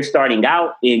 especially if you're starting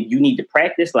out and you need to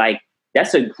practice. Like,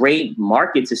 that's a great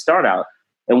market to start out.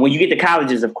 And when you get to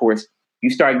colleges, of course,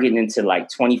 you start getting into like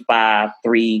 25,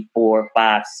 3, 4,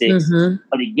 5, 6.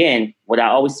 But again, what I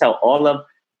always tell all of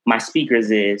my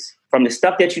speakers is, from the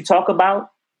stuff that you talk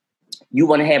about, you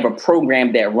want to have a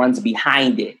program that runs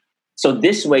behind it. So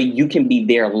this way you can be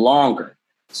there longer.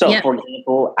 So for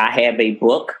example, I have a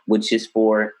book, which is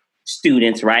for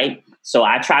students, right? So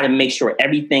I try to make sure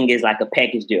everything is like a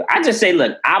package deal. I just say,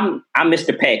 look, I'm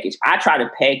Mr. Package. I try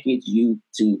to package you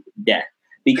to death,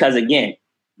 because again,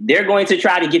 they're going to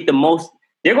try to get the most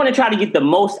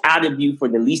out of you for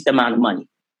the least amount of money.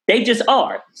 They just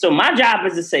are. So my job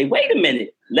is to say, wait a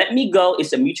minute, let me go.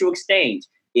 It's a mutual exchange.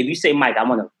 If you say, Mike, I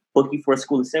want to book you for a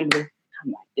school assembly,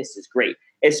 I'm like, this is great.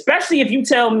 Especially if you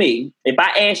tell me, if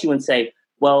I ask you and say,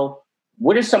 well,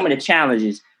 what are some of the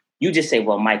challenges? You just say,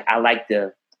 well, Mike, I like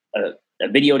the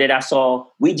video that I saw.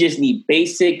 We just need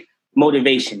basic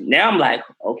motivation. Now I'm like,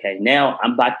 okay, now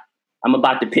I'm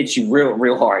about to pitch you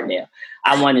real hard now.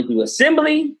 I want to do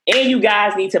assembly, and you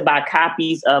guys need to buy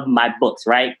copies of my books,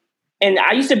 right? And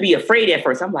I used to be afraid at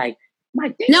first. I'm like,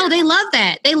 Mike, no, they love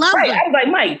that. They love right. it. I was like,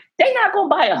 Mike, they not gonna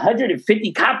buy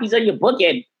 150 copies of your book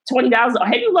at $20.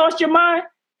 Have you lost your mind?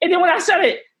 And then when I said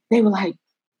it, they were like,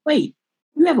 wait,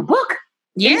 you have a book?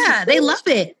 Yeah, they love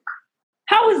it.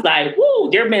 I was like, woo,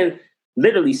 there have been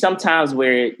literally sometimes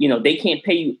where, they can't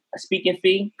pay you a speaking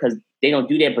fee because they don't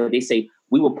do that, but they say,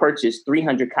 we will purchase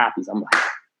 300 copies. I'm like,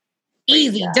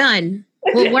 easy, done.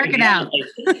 We'll work it out.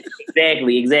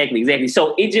 Exactly.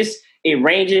 So it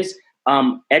ranges.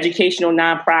 Educational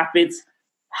nonprofits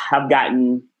have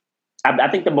gotten, I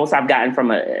think the most I've gotten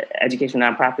from an educational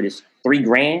nonprofit is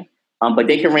 $3,000. But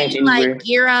they can range anywhere. Like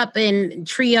Gear Up and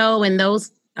Trio and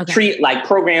those. Okay. Like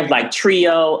programs like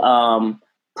Trio,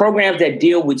 programs that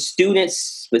deal with students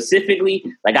specifically.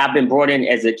 Like I've been brought in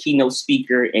as a keynote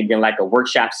speaker and then like a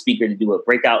workshop speaker to do a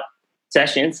breakout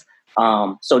sessions.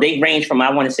 So they range from,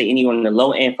 I want to say anywhere on the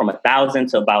low end from 1,000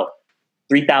 to about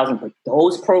 3,000. But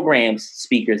those programs,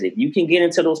 speakers, if you can get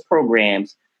into those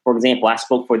programs, for example, I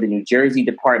spoke for the New Jersey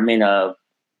Department of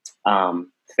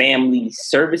Family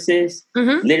Services.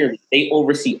 Mm-hmm. Literally, they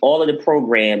oversee all of the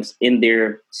programs in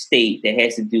their state that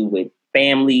has to do with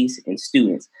families and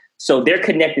students. So they're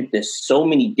connected to so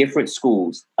many different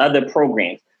schools, other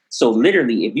programs. So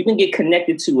literally, if you can get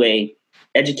connected to a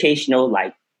educational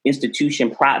like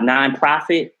institution,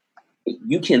 nonprofit,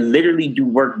 you can literally do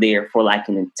work there for like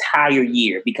an entire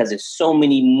year because there's so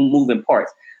many moving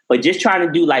parts. But just trying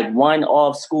to do like one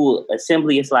off school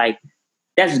assembly, it's like,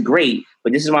 that's great.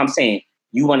 But this is what I'm saying.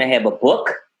 You want to have a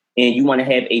book and you want to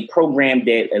have a program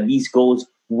that at least goes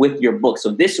with your book. So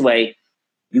this way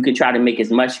you can try to make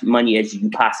as much money as you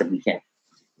possibly can.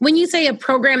 When you say a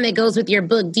program that goes with your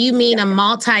book, do you mean a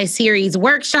multi-series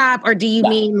workshop or do you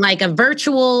mean like a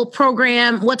virtual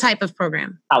program? What type of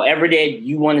program? However that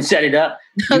you want to set it up.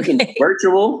 You can do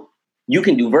virtual. You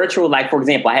can do virtual. Like, for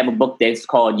example, I have a book that's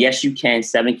called Yes, You Can,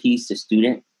 7 Keys to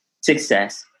Student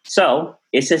Success. So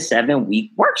it's a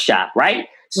 7-week workshop, right?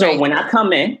 So when I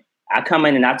come in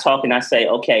and I talk and I say,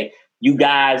 okay, you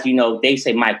guys, they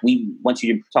say, Mike, we want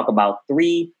you to talk about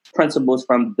 3 principles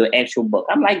from the actual book.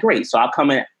 I'm like, great. So I'll come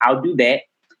in, I'll do that.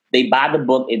 They buy the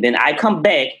book and then I come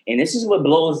back. And this is what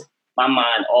blows my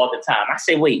mind all the time. I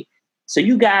say, wait, so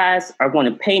you guys are going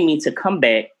to pay me to come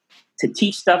back to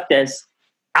teach stuff that's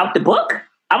out the book?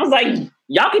 I was like,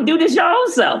 y'all can do this your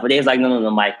own self. But they was like, no,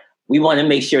 Mike, we want to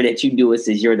make sure that you do it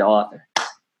since you're the author.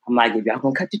 I'm like, if y'all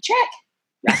going to cut the check.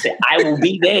 I said, I will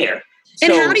be there.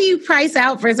 And how do you price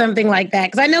out for something like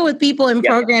that? Because I know with people in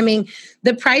programming,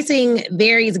 the pricing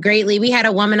varies greatly. We had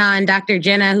a woman on, Dr.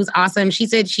 Jenna, who's awesome. She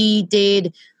said she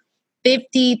did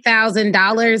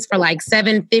 $50,000 for like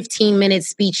 7 15-minute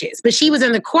speeches, but she was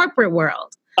in the corporate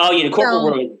world. Oh, yeah, the corporate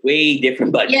world is way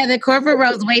different. But yeah, the corporate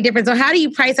world is way different. So how do you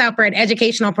price out for an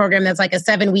educational program that's like a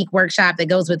 7-week workshop that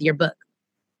goes with your book?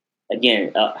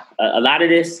 Again, a lot of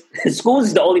this, schools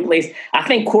is the only place. I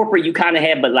think corporate you kind of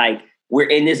have, but like we're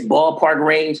in this ballpark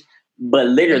range. But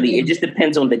literally, it just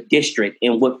depends on the district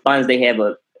and what funds they have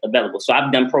available. So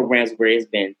I've done programs where it's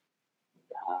been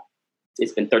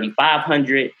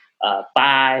 $3,500,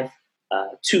 $5,000,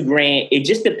 $2,000. It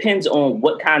just depends on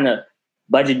what kind of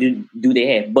budget do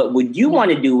they have. But what you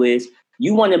want to do is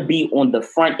you want to be on the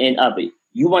front end of it.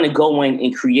 You want to go in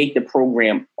and create the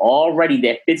program already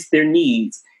that fits their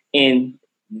needs. And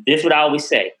this is what I always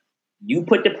say. You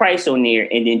put the price on there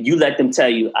and then you let them tell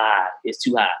you, it's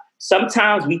too high.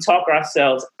 Sometimes we talk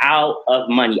ourselves out of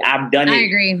money. I've done it. I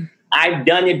agree. I've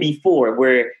done it before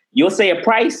where you'll say a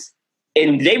price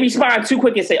and they respond too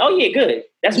quick and say, oh, yeah, good.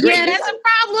 That's great. Yeah, that's a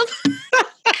problem.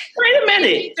 Wait a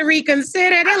minute. To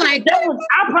reconsider. They're like,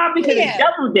 I probably could have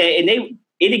doubled that and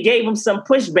it gave them some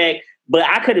pushback, but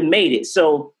I could have made it.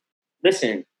 So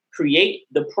listen, create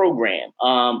the program.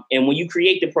 And when you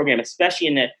create the program, especially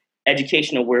in the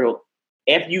educational world,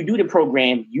 after you do the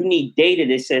program, you need data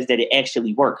that says that it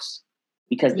actually works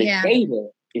because the data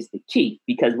is the key.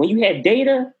 Because when you have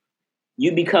data,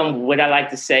 you become what I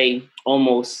like to say,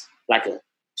 almost like a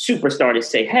superstar to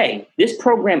say, hey, this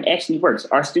program actually works.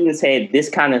 Our students had this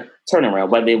kind of turnaround,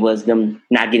 whether it was them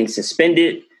not getting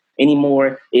suspended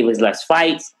anymore, it was less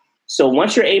fights. So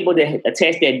once you're able to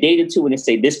attach that data to it and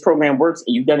say this program works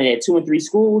and you've done it at 2 and 3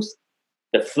 schools,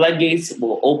 the floodgates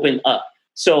will open up.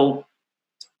 So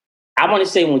I want to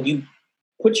say when you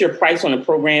put your price on a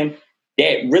program,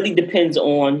 that really depends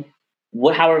on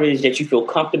however it is that you feel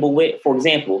comfortable with. For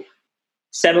example,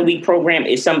 7-week program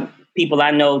is some people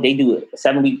I know, they do a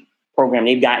 7-week program.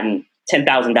 They've gotten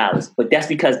 $10,000, but that's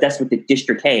because that's what the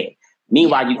district had.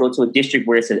 Meanwhile, you go to a district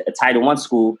where it's a Title I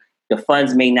school, the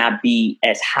funds may not be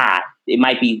as high. It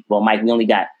might be, well, Mike, we only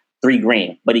got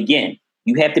 $3,000. But again,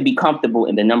 you have to be comfortable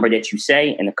in the number that you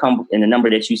say and the number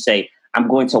that you say, I'm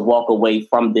going to walk away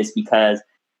from this, because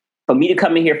for me to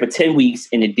come in here for 10 weeks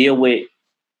and to deal with,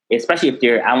 especially if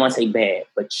they're, I don't want to say bad,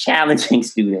 but challenging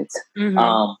students,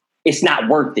 it's not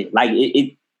worth it. Like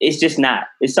it's just not.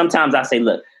 It's sometimes I say,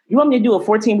 look, you want me to do a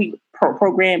 14-week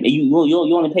program and you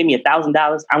want to pay me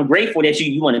 $1,000? I'm grateful that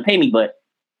you want to pay me, but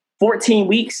 14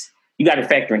 weeks, you got to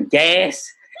factor in gas.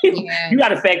 You got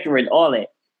to factor in all that.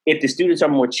 If the students are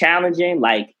more challenging,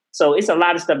 like, so it's a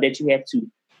lot of stuff that you have to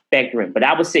factor in. But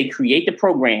I would say create the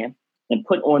program and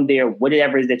put on there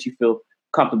whatever it is that you feel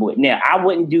comfortable with. Now, I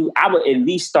would at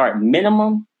least start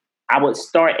minimum. I would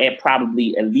start at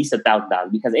probably at least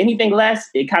 $1,000, because anything less,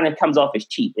 it kind of comes off as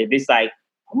cheap. If it's like,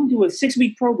 I'm going to do a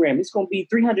 6-week program, it's going to be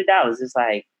 $300. It's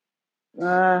like,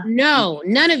 no,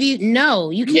 none of you. No,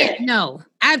 you can't. No,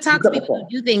 I've talked to people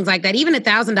who do things like that. Even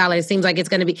 $1,000 seems like it's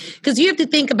going to be, because you have to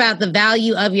think about the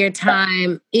value of your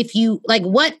time. If you like,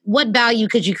 what value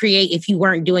could you create if you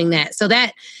weren't doing that? So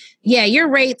that, your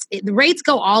the rates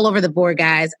go all over the board,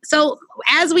 guys. So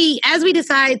as we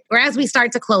decide, or as we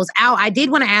start to close out, I did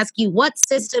want to ask you what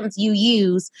systems you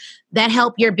use that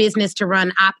help your business to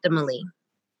run optimally.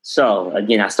 So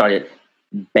again, I started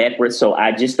backwards. So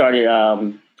I just started,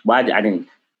 I didn't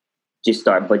just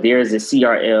start, but there is a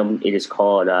CRM. It is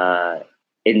called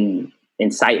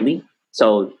Insightly.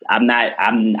 So I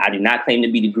do not claim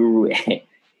to be the guru at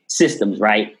systems,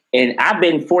 right? And I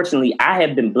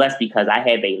have been blessed because I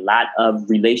have a lot of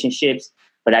relationships.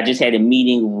 But I just had a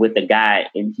meeting with a guy,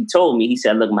 and he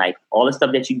said, look, Mike, all the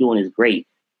stuff that you're doing is great.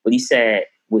 But he said,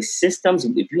 with systems,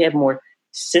 if you have more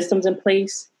systems in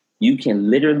place, you can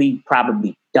literally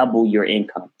probably double your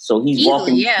income. So he's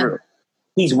walking me through.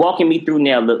 He's walking me through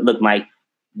now. Look, Mike,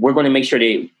 we're going to make sure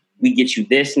that we get you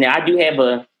this. Now, I do have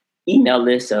a email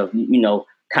list of,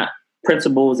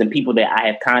 principals and people that I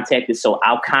have contacted. So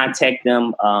I'll contact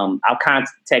them. And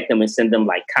send them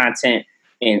like content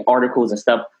and articles and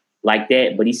stuff like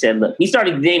that. But he said, look, he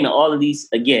started naming all of these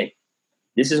again.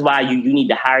 This is why you need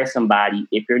to hire somebody.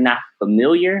 If you're not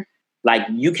familiar, like,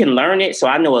 you can learn it. So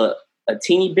I know a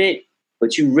teeny bit,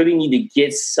 but you really need to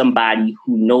get somebody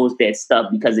who knows that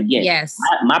stuff, because again,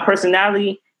 my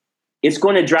personality, it's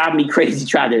going to drive me crazy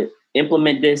trying to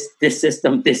implement this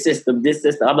system.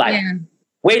 I'm like,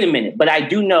 wait a minute. But I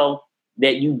do know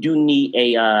that you do need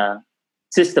a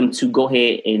system to go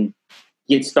ahead and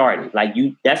get started. Like,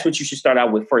 that's what you should start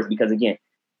out with first, because again,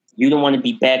 you don't want to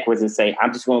be backwards and say,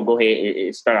 I'm just going to go ahead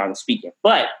and start out speaking.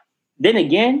 But then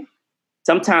again,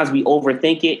 sometimes we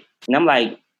overthink it. And I'm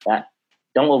like,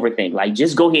 don't overthink. Like,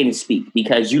 just go ahead and speak,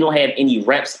 because you don't have any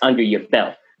reps under your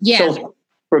belt. Yeah. So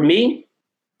for me,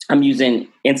 I'm using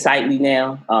Insightly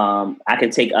now. I can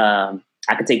take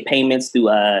payments through.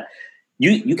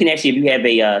 You can actually, if you have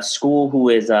a school who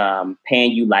is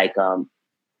paying you like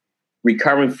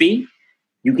recurring fee,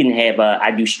 you can have.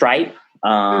 I do Stripe.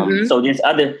 So there's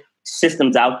other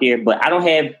systems out there, but I don't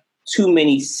have too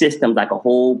many systems, like a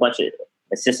whole bunch of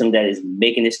a system that is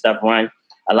making this stuff run.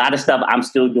 A lot of stuff I'm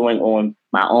still doing on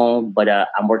my own, but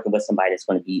I'm working with somebody that's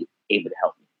going to be able to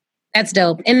help me. That's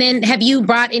dope. And then have you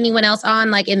brought anyone else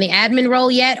on, like in the admin role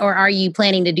yet, or are you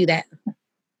planning to do that?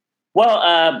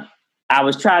 Well, I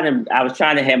was trying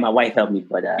to have my wife help me,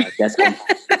 but that's that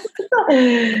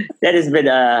has been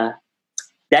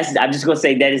I'm just gonna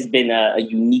say that has been a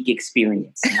unique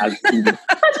experience. I'll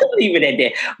leave it at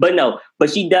that. But no, but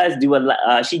she does do a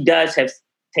lot. She does have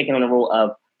taken on the role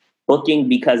of booking,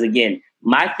 because again,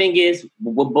 my thing is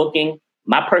with booking,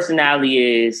 my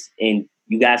personality is, and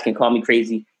you guys can call me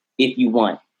crazy if you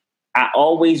want, I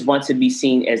always want to be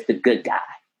seen as the good guy.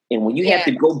 And when you have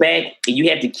to go back and you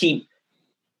have to keep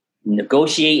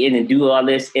negotiating and do all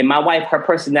this, and my wife, her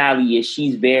personality is,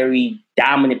 she's very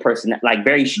dominant person, like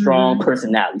very strong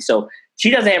personality. So she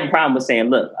doesn't have a problem with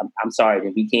saying, look, I'm sorry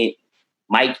that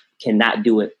Mike cannot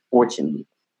do it, fortunately.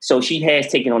 So she has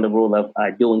taken on the role of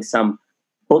doing some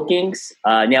bookings.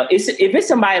 Now, if it's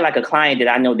somebody like a client that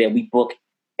I know that we book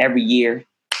every year,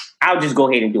 I'll just go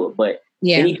ahead and do it. But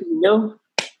anything new,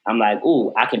 I'm like,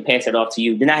 ooh, I can pass it off to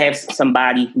you. Then I have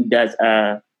somebody who does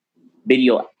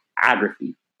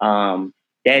videography. That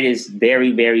is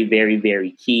very, very, very,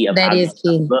 very key. That is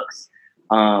key. Books.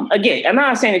 Again, I'm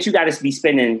not saying that you got to be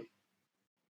spending,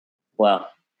 well,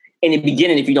 in the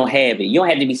beginning, if you don't have it, you don't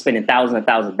have to be spending thousands and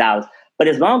thousands of dollars. But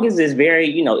as long as it's very,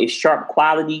 it's sharp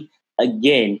quality,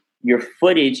 again, your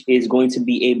footage is going to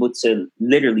be able to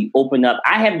literally open up.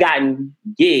 I have gotten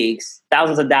gigs,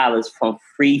 thousands of dollars from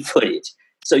free footage.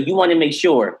 So you want to make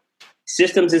sure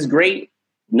systems is great.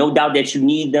 No doubt that you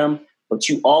need them, but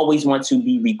you always want to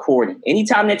be recording.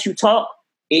 Anytime that you talk,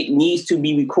 it needs to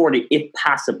be recorded if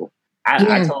possible. I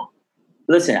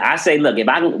say, look,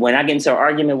 when I get into an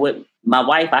argument with my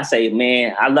wife, I say,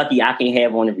 man, I'm lucky I can't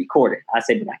have on a recorder. I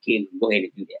said, but I can't go ahead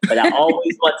and do that. But I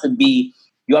always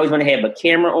you always want to have a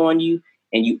camera on you,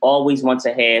 and you always want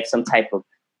to have some type of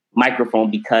microphone,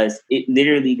 because it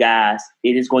literally, guys,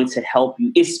 it is going to help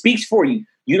you. It speaks for you.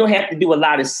 You don't have to do a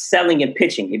lot of selling and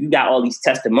pitching. If you got all these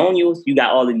testimonials, you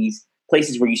got all of these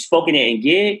places where you've spoken at in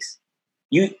gigs,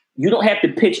 you don't have to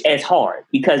pitch as hard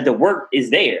because the work is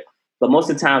there. But most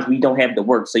of the times we don't have the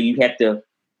work, so you have to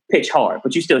pitch hard,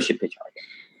 but you still should pitch hard.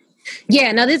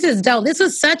 Yeah, no, this is dope. This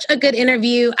was such a good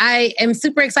interview. I am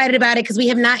super excited about it because we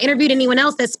have not interviewed anyone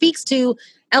else that speaks to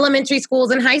elementary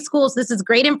schools and high schools. This is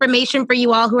great information for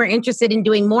you all who are interested in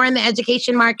doing more in the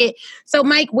education market. So,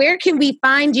 Mike, where can we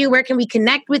find you? Where can we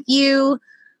connect with you?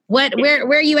 Where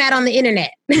are you at on the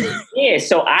internet? Yeah,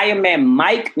 so I am at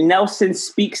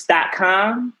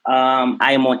MikeNelsonSpeaks.com.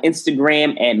 I am on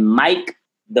Instagram at Mike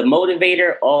the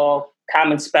Motivator, all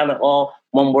common spelling, all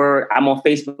one word. I'm on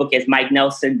Facebook as Mike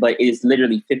Nelson, but it is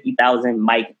literally 50,000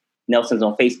 Mike Nelsons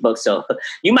on Facebook. So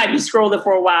you might be scrolling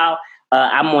for a while.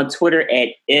 I'm on Twitter at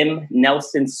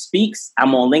MNelsonSpeaks.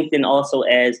 I'm on LinkedIn also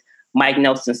as Mike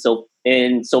Nelson. So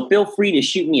feel free to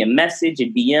shoot me a message,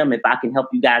 a DM, if I can help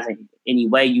you guys in any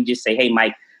way. You just say, hey,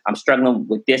 Mike, I'm struggling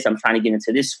with this. I'm trying to get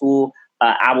into this school.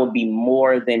 I will be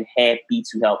more than happy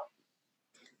to help.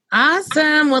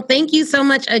 Awesome. Well, thank you so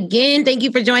much again. Thank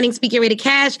you for joining Speak Your Way to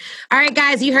Cash. All right,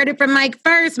 guys, you heard it from Mike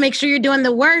first. Make sure you're doing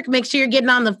the work. Make sure you're getting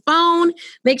on the phone.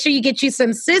 Make sure you get you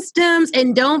some systems,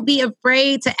 and don't be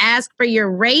afraid to ask for your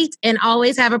rate, and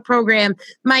always have a program.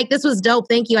 Mike, this was dope.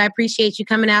 Thank you. I appreciate you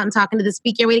coming out and talking to the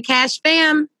Speak Your Way to Cash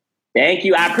fam. Thank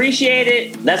you. I appreciate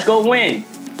it. Let's go win.